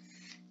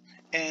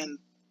 And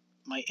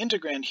my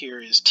integrand here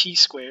is t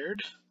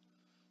squared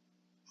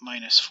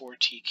minus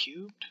 4t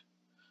cubed.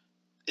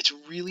 It's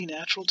really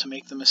natural to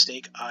make the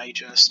mistake I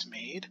just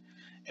made.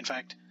 In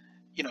fact,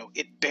 you know,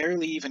 it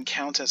barely even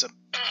counts as a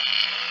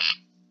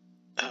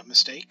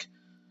mistake.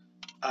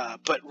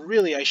 But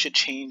really, I should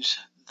change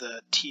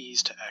the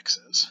t's to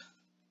x's.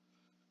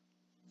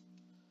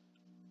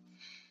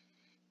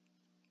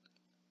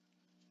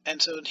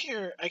 And so in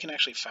here, I can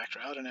actually factor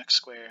out an x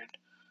squared,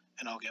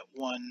 and I'll get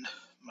 1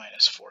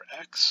 minus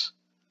 4x.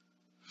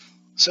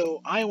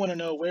 So I want to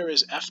know where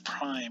is f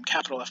prime,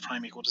 capital F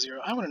prime equal to 0.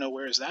 I want to know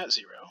where is that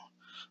 0.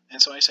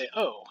 And so I say,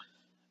 oh,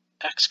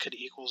 x could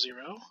equal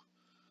 0,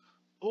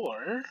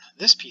 or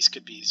this piece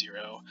could be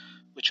 0,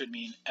 which would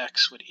mean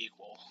x would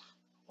equal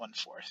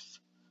 1/4.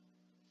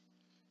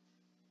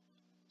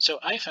 So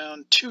I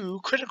found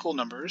 2 critical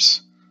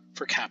numbers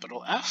for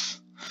capital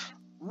F.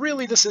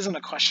 Really, this isn't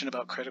a question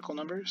about critical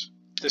numbers.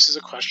 This is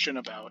a question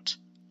about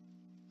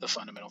the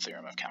fundamental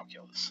theorem of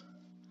calculus.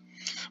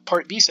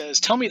 Part B says,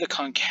 tell me the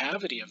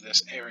concavity of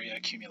this area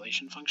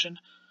accumulation function.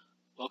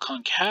 Well,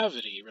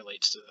 concavity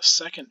relates to the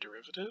second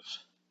derivative.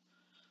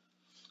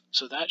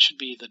 So that should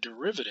be the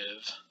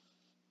derivative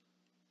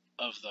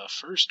of the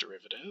first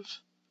derivative.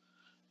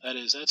 That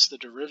is, that's the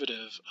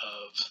derivative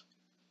of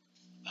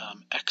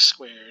x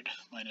squared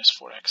minus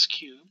 4x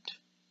cubed.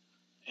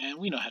 And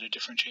we know how to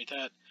differentiate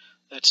that.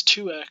 That's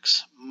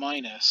 2x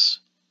minus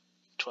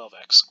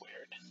 12x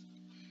squared.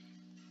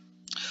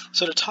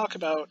 So to talk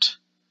about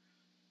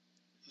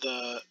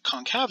the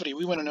concavity,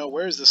 we want to know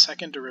where is the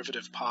second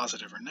derivative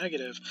positive or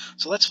negative.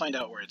 So let's find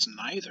out where it's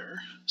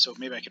neither. So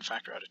maybe I could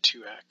factor out a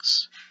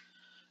 2x,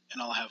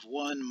 and I'll have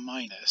 1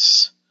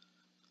 minus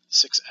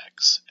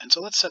 6x. And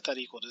so let's set that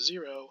equal to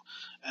 0,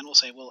 and we'll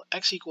say, well,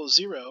 x equals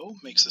 0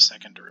 makes the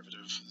second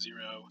derivative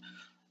 0,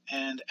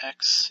 and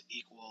x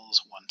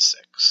equals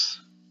 1/6.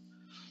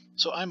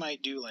 So I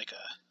might do like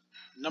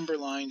a number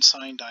line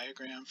sign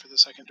diagram for the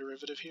second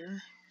derivative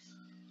here.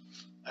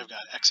 I've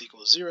got x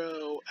equals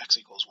 0, x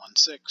equals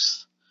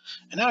 1/6,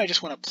 and now I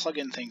just want to plug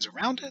in things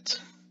around it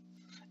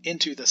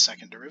into the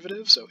second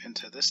derivative, so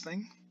into this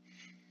thing.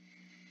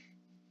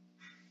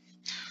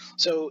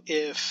 So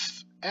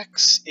if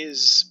x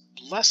is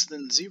less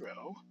than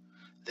 0,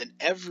 then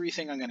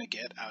everything I'm going to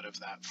get out of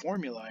that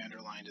formula I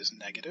underlined is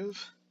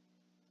negative.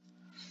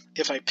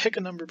 If I pick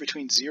a number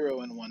between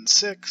 0 and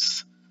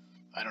 1/6,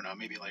 I don't know,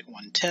 maybe like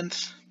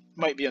 1/10,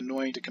 might be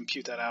annoying to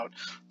compute that out,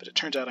 but it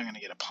turns out I'm going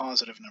to get a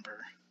positive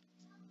number.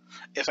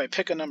 If I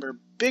pick a number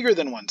bigger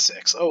than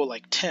 1/6, oh,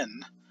 like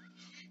 10,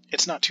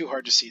 it's not too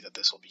hard to see that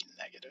this will be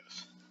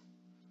negative.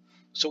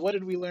 So what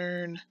did we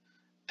learn?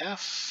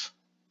 F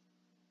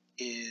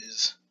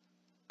is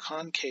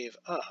concave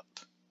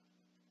up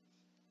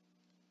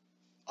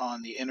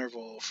on the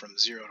interval from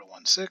 0 to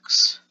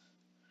 1/6,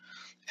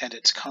 and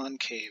it's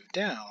concave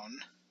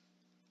down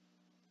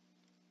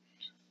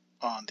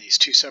on these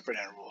two separate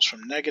intervals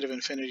from negative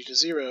infinity to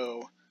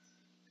 0,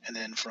 and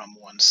then from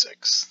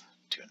 1/6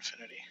 to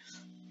infinity.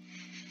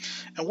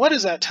 And what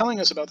is that telling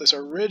us about this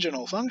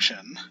original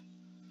function?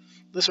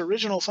 This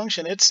original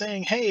function, it's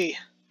saying, hey,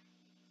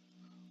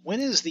 when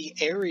is the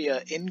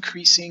area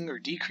increasing or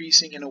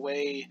decreasing in a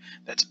way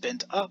that's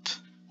bent up?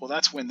 Well,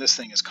 that's when this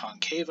thing is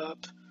concave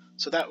up,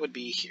 so that would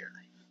be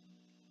here.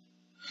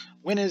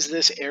 When is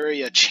this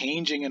area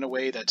changing in a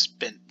way that's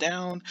bent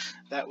down?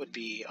 That would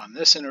be on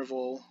this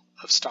interval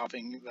of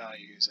stopping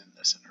values in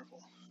this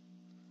interval.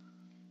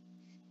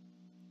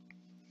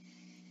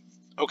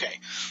 Okay,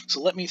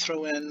 so let me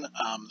throw in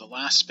the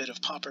last bit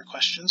of popper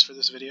questions for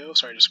this video.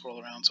 Sorry to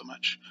scroll around so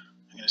much.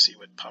 I'm going to see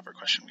what popper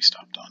question we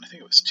stopped on. I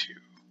think it was 2.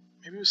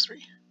 Maybe it was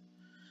 3?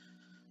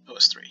 Oh, it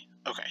was 3.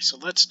 Okay, so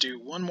let's do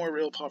one more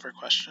real popper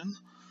question,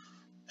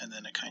 and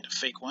then a kind of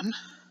fake one.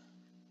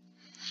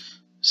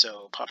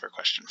 So popper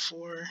question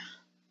 4.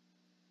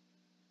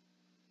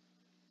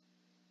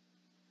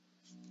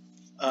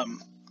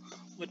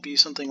 Would be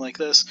something like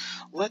this.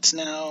 Let's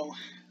now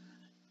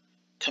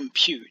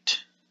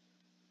compute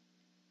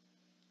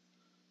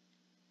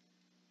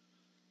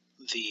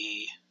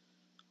the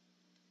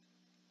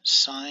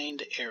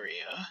signed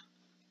area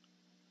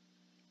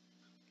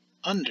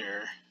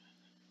under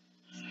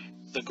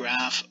the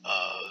graph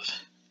of,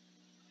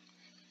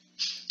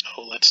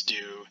 oh, let's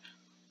do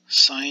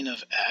sine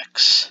of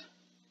x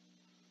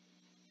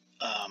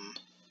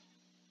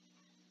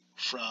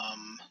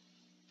from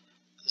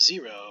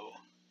 0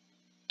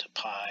 to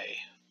pi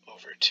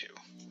over 2.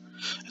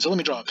 And so let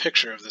me draw a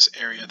picture of this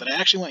area that I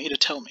actually want you to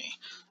tell me.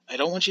 I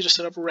don't want you to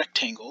set up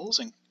rectangles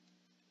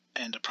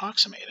and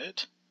approximate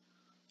it.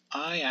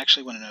 I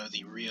actually want to know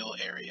the real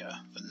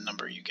area, the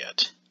number you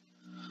get.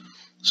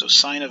 So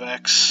sine of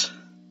x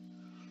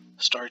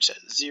starts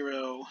at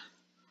 0,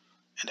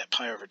 and at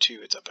pi over 2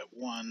 it's up at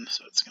 1,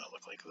 so it's going to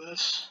look like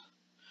this.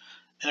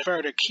 And if I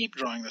were to keep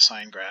drawing the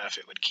sine graph,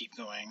 it would keep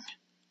going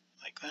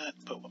like that.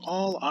 But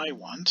all I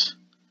want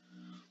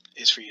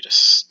is for you to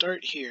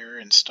start here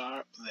and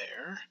stop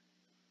there.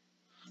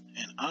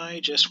 And I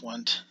just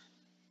want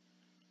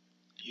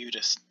you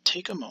to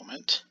take a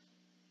moment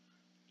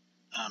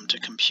to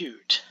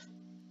compute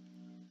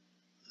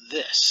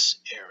this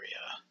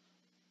area.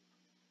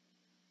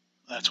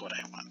 That's what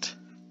I want.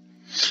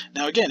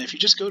 Now again, if you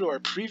just go to our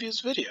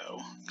previous video,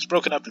 it's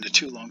broken up into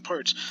 2 long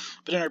parts,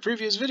 but in our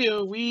previous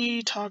video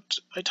I talked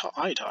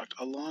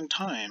a long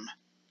time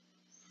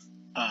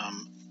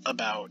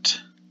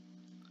about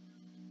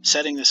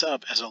setting this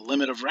up as a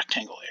limit of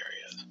rectangle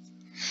areas.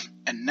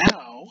 And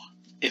now,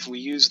 if we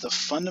use the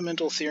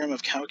fundamental theorem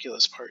of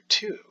calculus part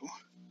 2,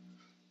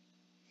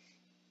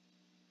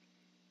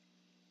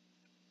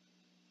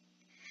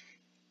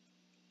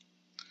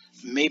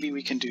 maybe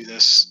we can do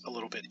this a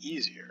little bit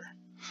easier,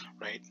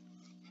 right?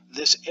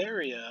 This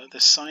area,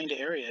 this signed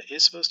area,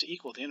 is supposed to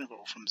equal the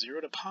integral from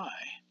 0 to pi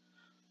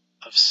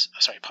of,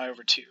 pi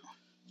over 2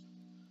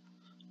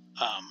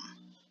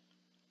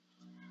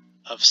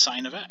 of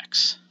sine of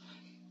x.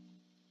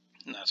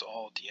 And that's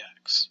all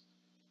dx.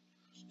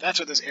 That's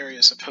what this area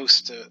is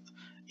supposed to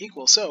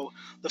equal. So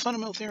the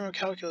fundamental theorem of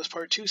calculus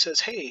part 2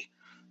 says, hey,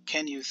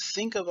 can you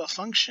think of a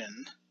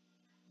function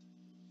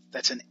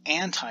that's an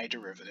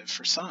antiderivative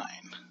for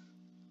sine?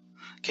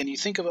 Can you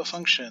think of a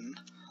function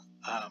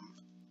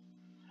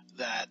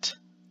that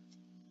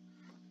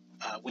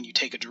when you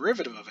take a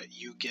derivative of it,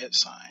 you get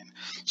sine?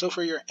 So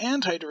for your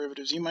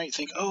antiderivatives, you might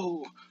think,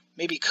 oh,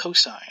 maybe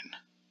cosine.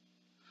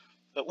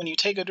 But when you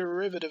take a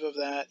derivative of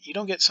that, you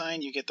don't get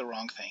sine, you get the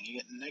wrong thing. You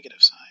get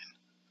negative sine.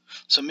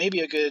 So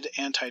maybe a good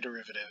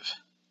antiderivative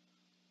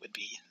would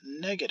be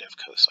negative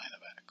cosine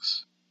of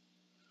x.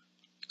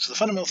 So the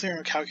fundamental theorem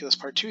of calculus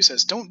part 2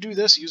 says, don't do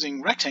this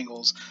using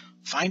rectangles,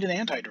 find an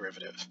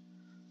antiderivative,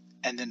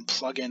 and then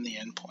plug in the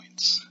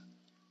endpoints.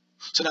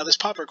 So now this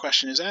popper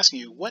question is asking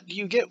you, what do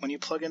you get when you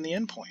plug in the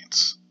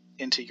endpoints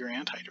into your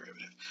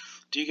antiderivative?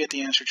 Do you get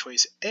the answer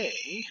choice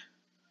A?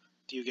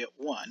 Do you get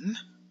 1?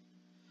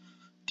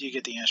 Do you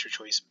get the answer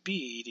choice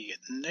B? Do you get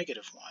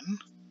negative 1?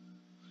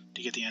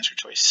 Do you get the answer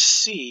choice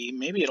C?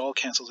 Maybe it all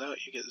cancels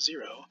out, you get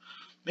 0.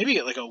 Maybe you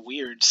get like a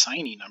weird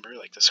siney number,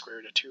 like the square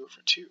root of 2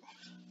 over 2.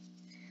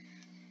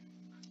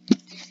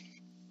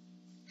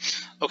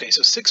 Okay,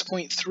 so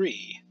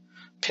 6.3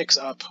 picks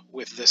up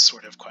with this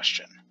sort of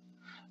question.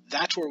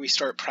 That's where we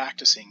start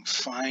practicing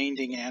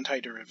finding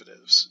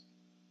antiderivatives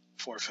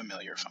for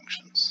familiar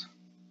functions.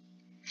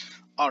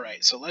 All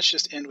right, so let's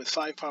just end with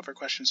 5 popper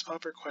questions.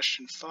 Popper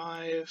question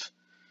 5,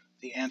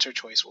 the answer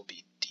choice will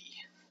be D.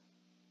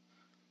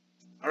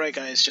 All right,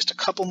 guys, just a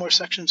couple more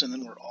sections and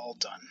then we're all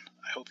done.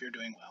 I hope you're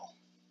doing well.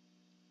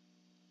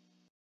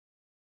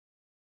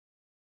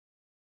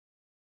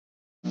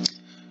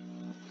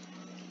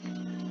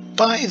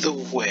 By the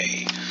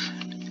way,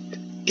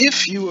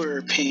 if you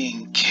are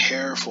paying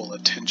careful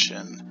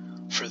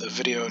attention for the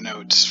video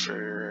notes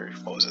for,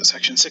 what was it,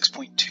 section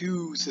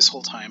 6.2 this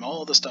whole time,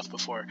 all the stuff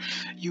before,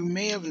 you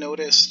may have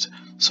noticed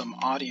some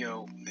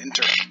audio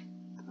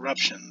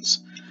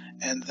interruptions.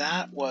 And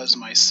that was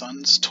my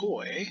son's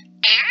toy,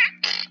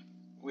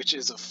 which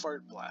is a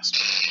fart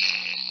blaster.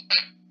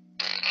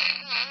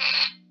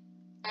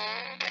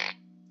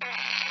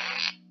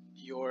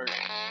 You're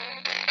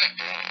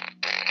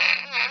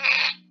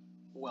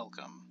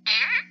welcome.